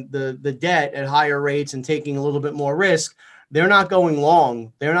providing the debt at higher rates and taking a little bit more risk. They're not going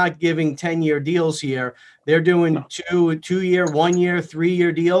long. They're not giving 10-year deals here. They're doing 2-year, 1-year,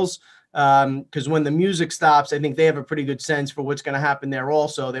 3-year deals. Because when the music stops, I think they have a pretty good sense for what's going to happen there.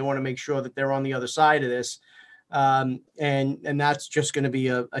 Also, they want to make sure that they're on the other side of this. And that's just going to be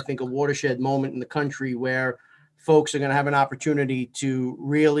I think a watershed moment in the country where folks are going to have an opportunity to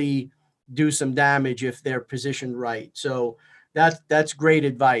really do some damage if they're positioned right. So that's great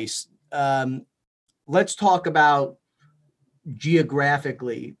advice. Let's talk about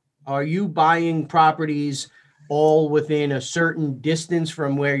geographically. Are you buying properties all within a certain distance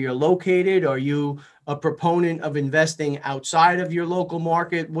from where you're located? Are you a proponent of investing outside of your local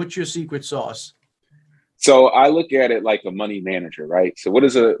market? What's your secret sauce? So I look at it like a money manager, right? So what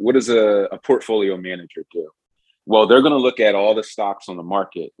does a portfolio manager do? Well, they're going to look at all the stocks on the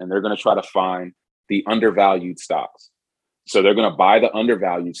market, and they're going to try to find the undervalued stocks. So they're going to buy the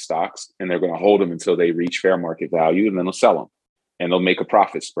undervalued stocks, and they're going to hold them until they reach fair market value, and then they'll sell them, and they'll make a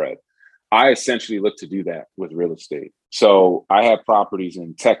profit spread. I essentially look to do that with real estate. So I have properties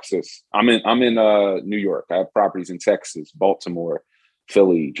in Texas. I'm in New York. I have properties in Texas, Baltimore,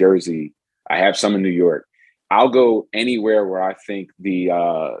 Philly, Jersey. I have some in New York. I'll go anywhere where I think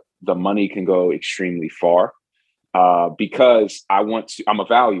the money can go extremely far, because I'm a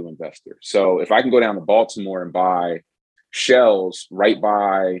value investor. So if I can go down to Baltimore and buy shells right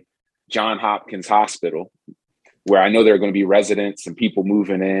by Johns Hopkins Hospital, where I know there are going to be residents and people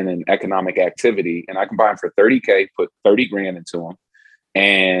moving in and economic activity, and I can buy them for $30K, put 30 grand into them,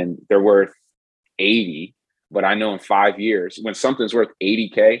 and they're worth 80. But I know in 5 years, when something's worth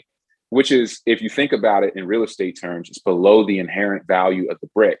 80K, which is, if you think about it in real estate terms, it's below the inherent value of the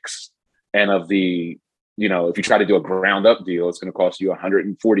bricks and of the, if you try to do a ground up deal, it's going to cost you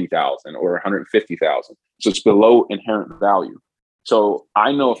 140,000 or 150,000. So it's below inherent value. So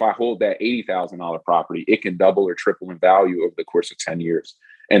I know if I hold that $80,000 property, it can double or triple in value over the course of 10 years.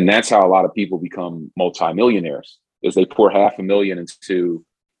 And that's how a lot of people become multimillionaires, is they pour $500,000 into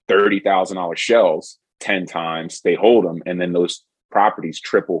 $30,000 shells 10 times, they hold them, and then those properties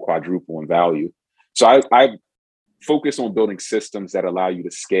triple, quadruple in value. So I focus on building systems that allow you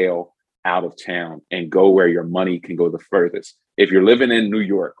to scale out of town and go where your money can go the furthest. If you're living in New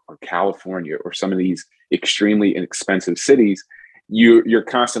York or California or some of these extremely inexpensive cities, you're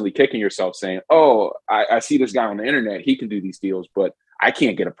constantly kicking yourself saying, oh, I see this guy on the internet, he can do these deals, but I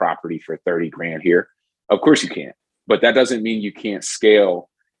can't get a property for 30 grand here. Of course you can't, but that doesn't mean you can't scale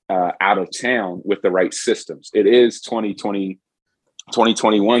out of town with the right systems. It is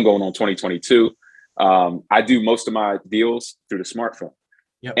 2021 going on 2022. I do most of my deals through the smartphone.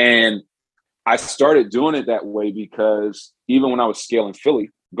 Yep. And I started doing it that way because even when I was scaling Philly,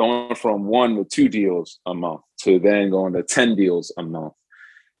 going from 1 to 2 deals a month to then going to 10 deals a month.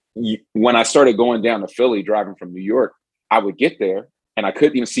 When I started going down to Philly, driving from New York, I would get there and I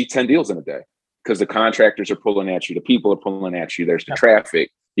couldn't even see 10 deals in a day because the contractors are pulling at you. The people are pulling at you. There's the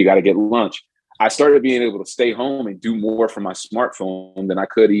traffic. You got to get lunch. I started being able to stay home and do more from my smartphone than I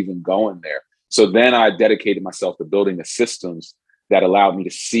could even going there. So then I dedicated myself to building the systems that allowed me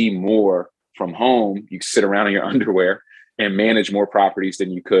to see more from home. You sit around in your underwear and manage more properties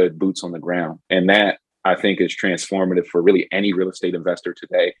than you could boots on the ground. And that, I think, is transformative for really any real estate investor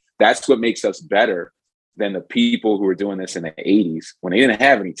today. That's what makes us better than the people who were doing this in the 80s when they didn't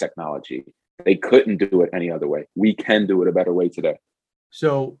have any technology. They couldn't do it any other way. We can do it a better way today.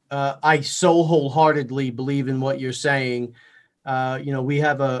 So I so wholeheartedly believe in what you're saying. We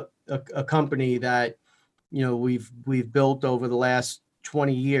have a company that, we've built over the last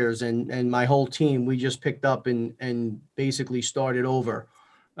 20 years, and my whole team, we just picked up and basically started over.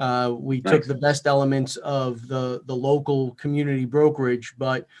 We took the best elements of the local community brokerage,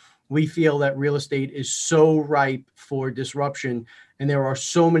 but we feel that real estate is so ripe for disruption. And there are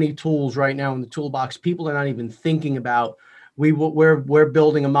so many tools right now in the toolbox people are not even thinking about. We're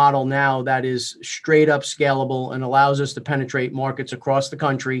building a model now that is straight up scalable and allows us to penetrate markets across the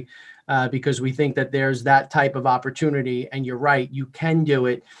country because we think that there's that type of opportunity. And you're right, you can do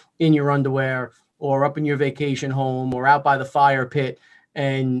it in your underwear or up in your vacation home or out by the fire pit.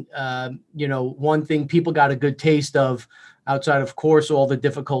 And, one thing people got a good taste of outside, of course, all the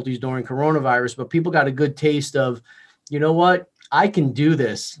difficulties during coronavirus, but people got a good taste of, you know what, I can do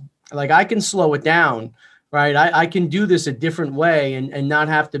this. Like I can slow it down, right? I can do this a different way and not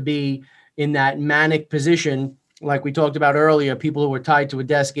have to be in that manic position. Like we talked about earlier, people who are tied to a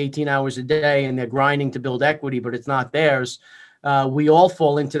desk 18 hours a day and they're grinding to build equity, but it's not theirs. We all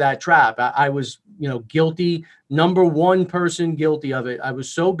fall into that trap. I was, guilty, number one person guilty of it. I was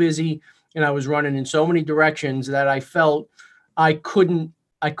so busy and I was running in so many directions that I felt I couldn't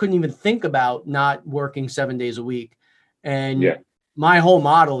even think about not working 7 days a week. And my whole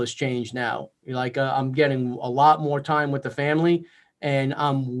model has changed now. Like I'm getting a lot more time with the family and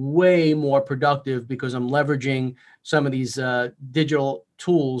I'm way more productive because I'm leveraging some of these digital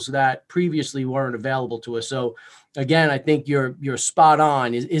tools that previously weren't available to us. So again, I think you're spot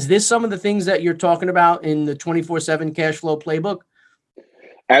on. Is this some of the things that you're talking about in the 24/7 cash flow playbook?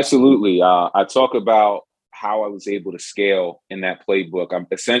 Absolutely. I talk about how I was able to scale in that playbook. I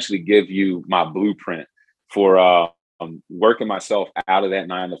essentially give you my blueprint for working myself out of that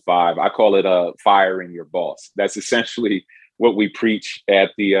 9 to 5. I call it firing your boss. That's essentially what we preach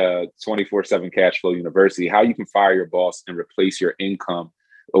at the 24/7 Cash Flow University, how you can fire your boss and replace your income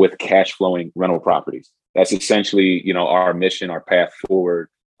with cash flowing rental properties. That's essentially, our mission, our path forward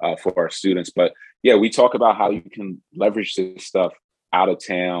for our students. But yeah, we talk about how you can leverage this stuff out of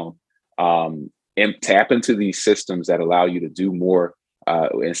town and tap into these systems that allow you to do more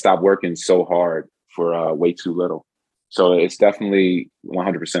and stop working so hard for way too little. So it's definitely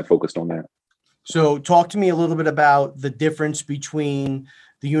 100% focused on that. So talk to me a little bit about the difference between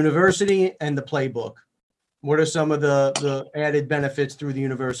the university and the playbook. What are some of the added benefits through the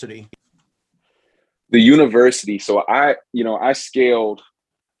university? The university. So I scaled.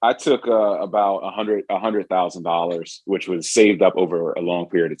 I took about $100,000, which was saved up over a long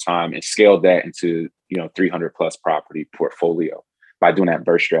period of time, and scaled that into 300 plus property portfolio by doing that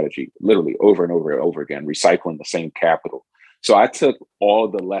burst strategy, literally over and over and over again, recycling the same capital. So I took all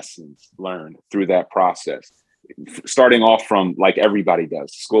the lessons learned through that process, starting off from like everybody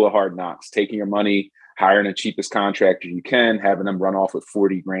does, School of Hard Knocks, taking your money, hiring the cheapest contractor you can, having them run off with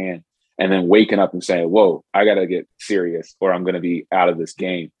 40 grand, and then waking up and saying, whoa, I got to get serious or I'm going to be out of this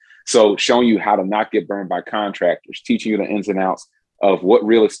game. So showing you how to not get burned by contractors, teaching you the ins and outs of what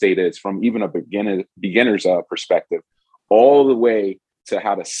real estate is from even a beginner's perspective, all the way to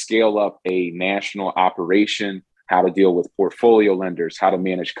how to scale up a national operation, how to deal with portfolio lenders, how to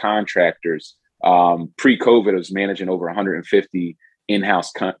manage contractors. Pre-COVID, I was managing over 150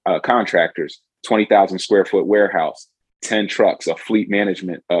 in-house contractors, 20,000 square foot warehouse, 10 trucks, a fleet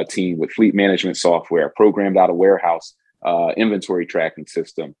management team with fleet management software, programmed out of warehouse inventory tracking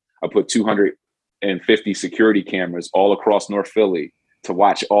system. I put 250 security cameras all across North Philly to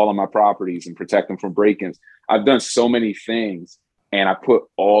watch all of my properties and protect them from break-ins. I've done so many things And I put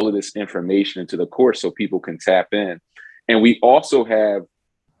all of this information into the course so people can tap in. And we also have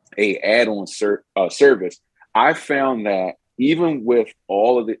a add-on service. I found that even with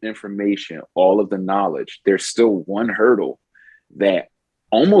all of the information, all of the knowledge, there's still one hurdle that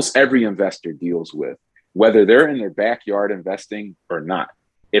almost every investor deals with, whether they're in their backyard investing or not.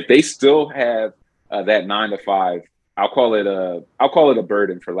 If they still have that 9 to 5, I'll call it a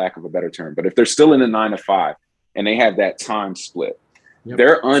burden for lack of a better term. But if they're still in the 9 to 5 and they have that time split,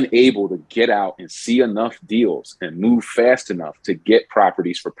 they're unable to get out and see enough deals and move fast enough to get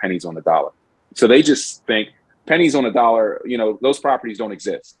properties for pennies on the dollar. So they just think pennies on the dollar, those properties don't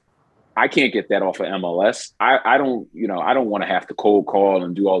exist. I can't get that off of MLS. I don't want to have to cold call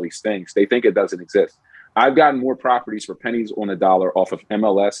and do all these things. They think it doesn't exist. I've gotten more properties for pennies on the dollar off of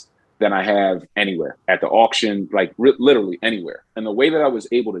MLS than I have anywhere at the auction, like literally anywhere. And the way that I was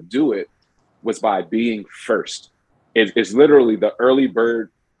able to do it was by being first. It's literally the early bird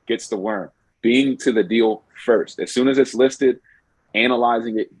gets the worm, being to the deal first. As soon as it's listed,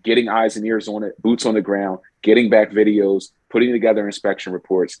 analyzing it, getting eyes and ears on it, boots on the ground, getting back videos, putting together inspection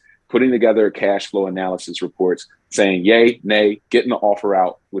reports, putting together cash flow analysis reports, saying yay, nay, getting the offer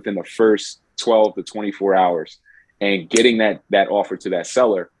out within the first 12 to 24 hours, and getting that offer to that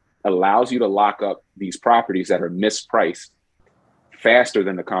seller allows you to lock up these properties that are mispriced faster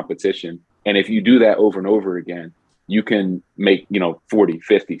than the competition. And if you do that over and over again, you can make, $40, $50,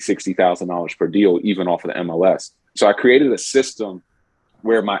 $60,000 per deal, even off of the MLS. So I created a system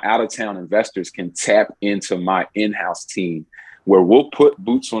where my out-of-town investors can tap into my in-house team, where we'll put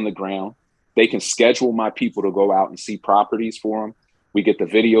boots on the ground. They can schedule my people to go out and see properties for them. We get the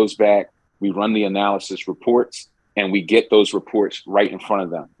videos back. We run the analysis reports, and we get those reports right in front of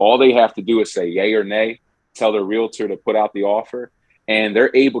them. All they have to do is say yay or nay, tell their realtor to put out the offer, and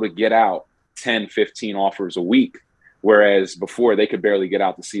they're able to get out 10, 15 offers a week. Whereas before they could barely get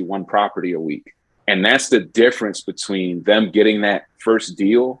out to see one property a week. And that's the difference between them getting that first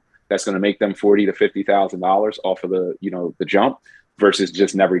deal that's going to make them $40,000 to $50,000 off of the jump versus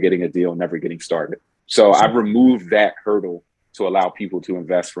just never getting a deal, never getting started. So I've removed that hurdle to allow people to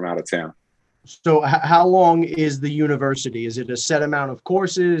invest from out of town. So how long is the university? Is it a set amount of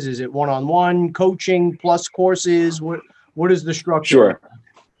courses? Is it one-on-one coaching plus courses? What is the structure? Sure.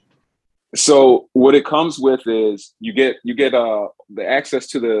 So what it comes with is you get the access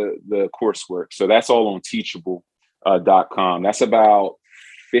to the coursework. So that's all on teachable.com. That's about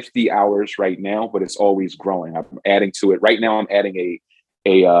 50 hours right now, but it's always growing. I'm adding to it. Right now I'm adding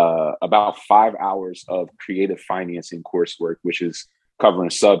about 5 hours of creative financing coursework, which is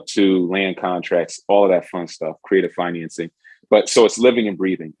covering sub-2, land contracts, all of that fun stuff, creative financing. But so it's living and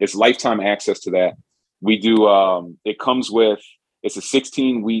breathing. It's lifetime access to that. We do, it comes with, it's a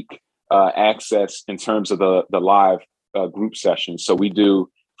 16-week access in terms of the live group sessions. So we do,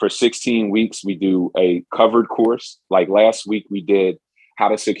 for 16 weeks, we do a covered course. Like last week, we did how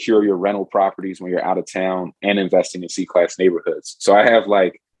to secure your rental properties when you're out of town and investing in C-class neighborhoods. So I have,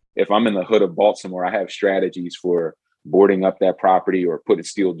 like, if I'm in the hood of Baltimore, I have strategies for boarding up that property or putting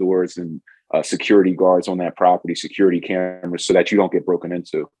steel doors and security guards on that property, security cameras, so that you don't get broken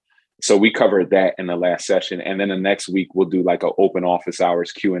into. So we covered that in the last session. And then the next week, we'll do like an open office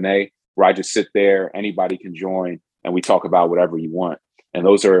hours Q&A, where I just sit there, anybody can join, and we talk about whatever you want. And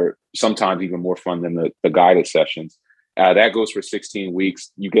those are sometimes even more fun than the guided sessions. That goes for 16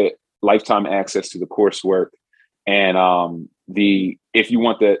 weeks. You get lifetime access to the coursework. And if you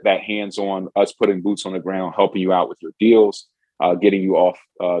want that hands-on, us putting boots on the ground, helping you out with your deals, getting you off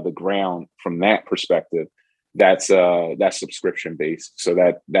the ground from that perspective, that's subscription based.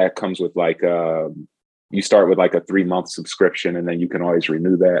 So that comes with you start with like a 3-month subscription, and then you can always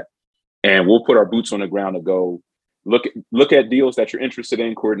renew that. And we'll put our boots on the ground to go look at deals that you're interested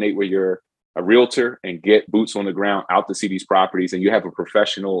in, coordinate with a realtor, and get boots on the ground out to see these properties. And you have a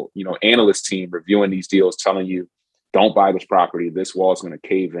professional, analyst team reviewing these deals, telling you, don't buy this property. This wall is going to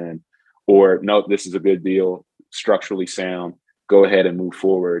cave in, or no, this is a good deal, structurally sound. Go ahead and move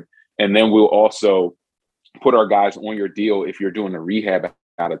forward. And then we'll also put our guys on your deal. If you're doing a rehab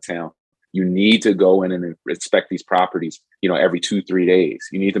out of town, you need to go in and inspect these properties, every 2-3 days.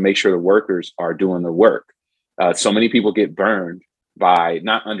 You need to make sure the workers are doing the work. So many people get burned by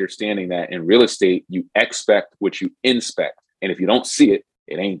not understanding that in real estate, you expect what you inspect. And if you don't see it,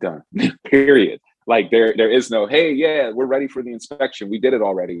 it ain't done, period. Like there is no, hey, yeah, we're ready for the inspection. We did it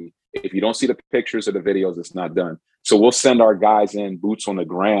already. If you don't see the pictures or the videos, it's not done. So we'll send our guys in, boots on the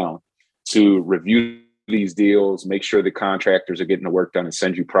ground, to review these deals, make sure the contractors are getting the work done, and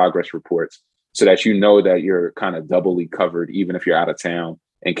send you progress reports so that you know that you're kind of doubly covered, even if you're out of town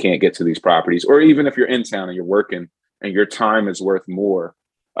and can't get to these properties, or even if you're in town and you're working and your time is worth more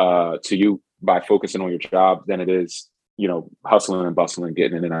to you by focusing on your job than it is, hustling and bustling,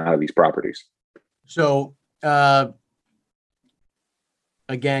 getting in and out of these properties. So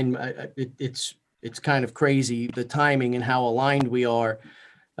again, it's kind of crazy, the timing and how aligned we are.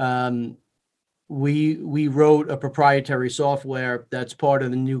 We wrote a proprietary software that's part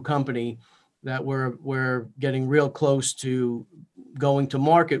of the new company that we're getting real close to going to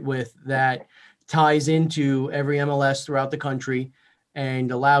market with, that ties into every MLS throughout the country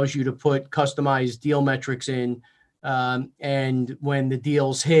and allows you to put customized deal metrics in. And when the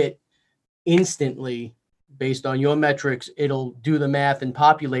deals hit, instantly, based on your metrics, it'll do the math and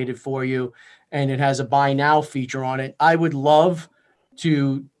populate it for you. And it has a buy now feature on it. I would love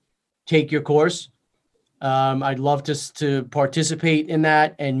to take your course. I'd love to participate in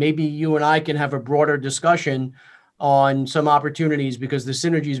that. And maybe you and I can have a broader discussion on some opportunities, because the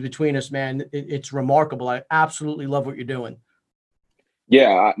synergies between us, man, it's remarkable. I absolutely love what you're doing.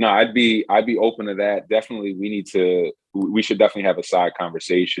 Yeah, no, I'd be open to that. Definitely, we should definitely have a side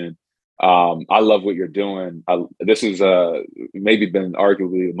conversation. I love what you're doing. This is maybe been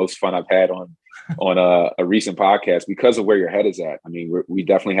arguably the most fun I've had on a recent podcast because of where your head is at. I mean, we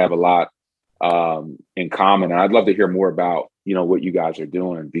definitely have a lot in common, and I'd love to hear more about what you guys are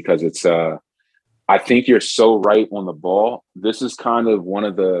doing, because it's I think you're so right on the ball. This is kind of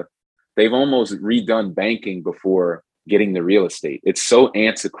they've almost redone banking before getting the real estate. It's so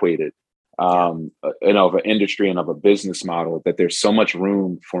antiquated, of an industry and of a business model, that there's so much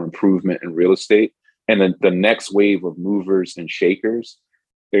room for improvement in real estate. And then the next wave of movers and shakers,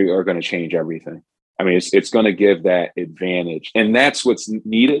 they are going to change everything. I mean, it's going to give that advantage, and that's what's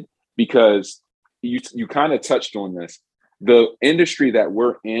needed, because you kind of touched on this. The industry that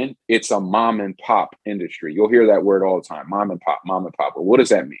we're in, it's a mom and pop industry. You'll hear that word all the time, mom and pop, mom and pop. But what does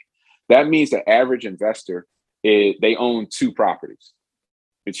that mean? That means the average investor, they own 2 properties.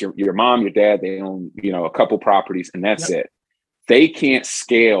 It's your mom, your dad, they own, a couple properties, and that's it. They can't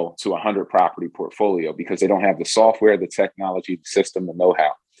scale to 100 property portfolio because they don't have the software, the technology, the system, the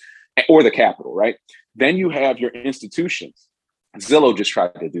know-how, or the capital, right? Then you have your institutions. Zillow just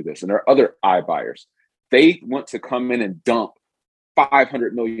tried to do this, and there are other iBuyers. They want to come in and dump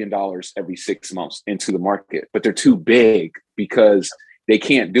 $500 million every 6 months into the market, but they're too big because they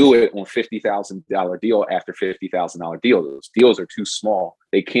can't do it on $50,000 deal after $50,000 deal. Those deals are too small.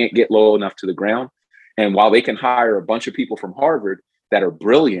 They can't get low enough to the ground. And while they can hire a bunch of people from Harvard that are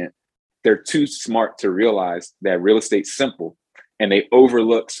brilliant, they're too smart to realize that real estate's simple, and they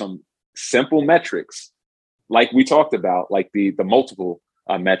overlook some simple metrics, like we talked about, like the multiple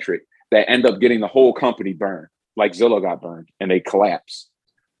metric, that end up getting the whole company burned, like Zillow got burned and they collapse.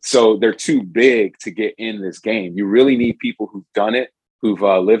 So they're too big to get in this game. You really need people who've done it, who've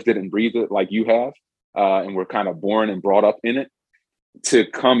lived it and breathed it like you have, and were kind of born and brought up in it, to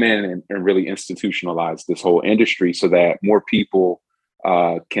come in and really institutionalize this whole industry so that more people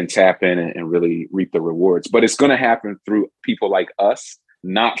can tap in and really reap the rewards. But it's going to happen through people like us,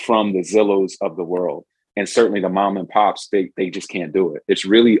 not from the Zillows of the world. And certainly the mom and pops, they just can't do it. It's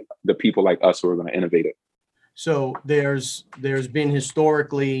really the people like us who are going to innovate it. So there's been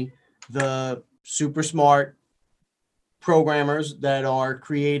historically the super smart programmers that are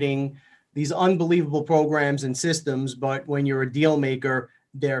creating these unbelievable programs and systems, but when you're a deal maker,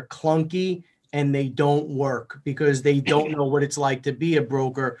 they're clunky and they don't work because they don't know what it's like to be a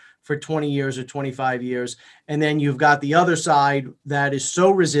broker for 20 years or 25 years. And then you've got the other side that is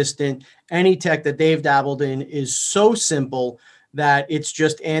so resistant. Any tech that they've dabbled in is so simple that it's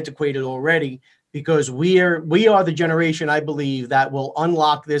just antiquated already, because we are the generation, I believe, that will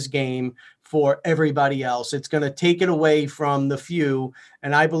unlock this game for everybody else. It's going to take it away from the few.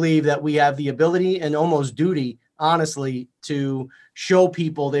 And I believe that we have the ability and almost duty, honestly, to show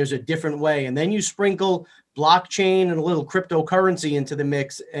people there's a different way. And then you sprinkle blockchain and a little cryptocurrency into the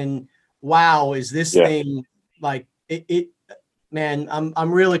mix, and wow, is this thing like it, man,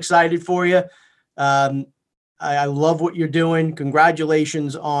 I'm real excited for you. I love what you're doing.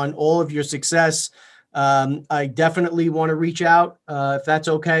 Congratulations on all of your success. I definitely want to reach out, if that's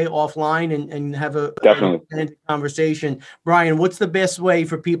okay, offline and have a conversation. Brian, what's the best way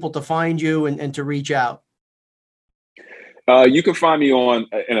for people to find you and to reach out? You can find me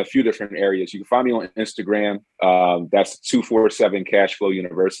in a few different areas. You can find me on Instagram. That's 247 Cashflow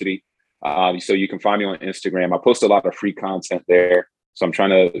University. So you can find me on Instagram. I post a lot of free content there. So I'm trying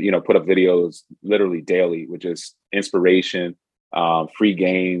to, put up videos literally daily, with just inspiration, free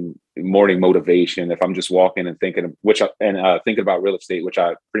game, morning motivation. If I'm just walking and thinking, thinking about real estate, which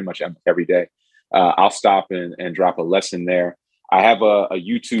I pretty much am every day, I'll stop and drop a lesson there. I have a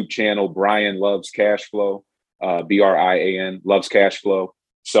YouTube channel, Brian Loves Cashflow. Brian, loves cash flow.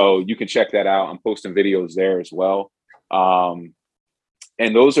 So you can check that out. I'm posting videos there as well. And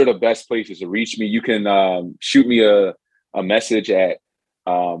those are the best places to reach me. You can shoot me a message at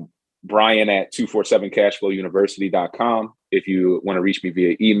Brian at 247cashflowuniversity.com. If you want to reach me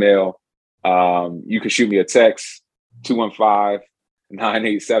via email, you can shoot me a text,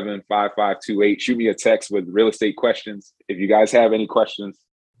 215-987-5528. Shoot me a text with real estate questions. If you guys have any questions,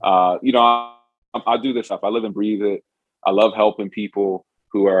 I do this stuff. I live and breathe it. I love helping people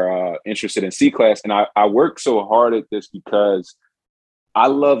who are interested in C-Class. And I work so hard at this because I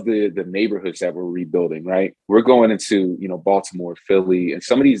love the neighborhoods that we're rebuilding, right? We're going into, Baltimore, Philly, and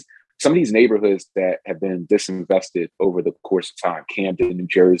some of these neighborhoods that have been disinvested over the course of time, Camden, New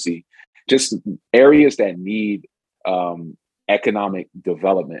Jersey, just areas that need economic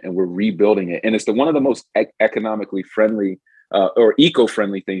development, and we're rebuilding it. And it's one of the most economically friendly or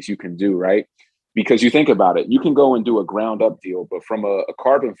eco-friendly things you can do, right? Because you think about it, you can go and do a ground up deal, but from a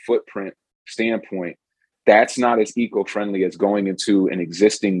carbon footprint standpoint, that's not as eco-friendly as going into an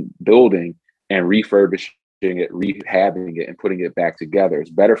existing building and refurbishing it, rehabbing it, and putting it back together. It's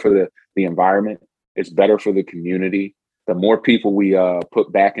better for the environment. It's better for the community. The more people we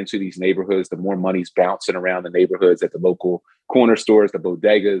put back into these neighborhoods, the more money's bouncing around the neighborhoods at the local corner stores, the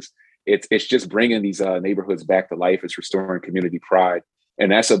bodegas. It's just bringing these neighborhoods back to life. It's restoring community pride.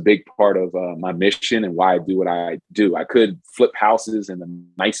 And that's a big part of my mission and why I do what I do. I could flip houses in the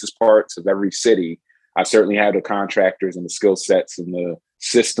nicest parts of every city. I certainly have the contractors and the skill sets and the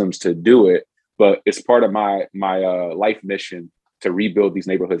systems to do it, but it's part of my life mission to rebuild these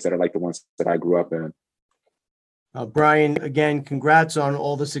neighborhoods that are like the ones that I grew up in. Brian, again, congrats on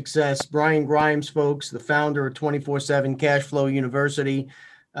all the success. Brian Grimes, folks, the founder of 24/7 Cashflow University.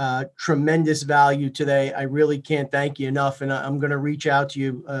 Tremendous value today. I really can't thank you enough, and I'm going to reach out to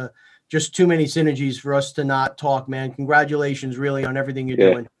you. Just too many synergies for us to not talk, man. Congratulations, really, on everything you're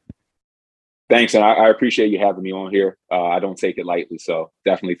doing. Thanks, and I appreciate you having me on here. I don't take it lightly, so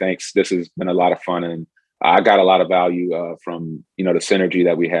definitely thanks. This has been a lot of fun, and I got a lot of value from the synergy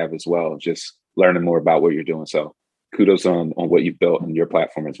that we have as well, just learning more about what you're doing. So kudos on what you've built and your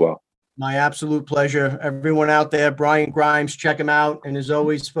platform as well. My absolute pleasure. Everyone out there, Brian Grimes, check him out. And as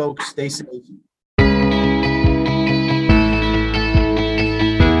always, folks, stay safe.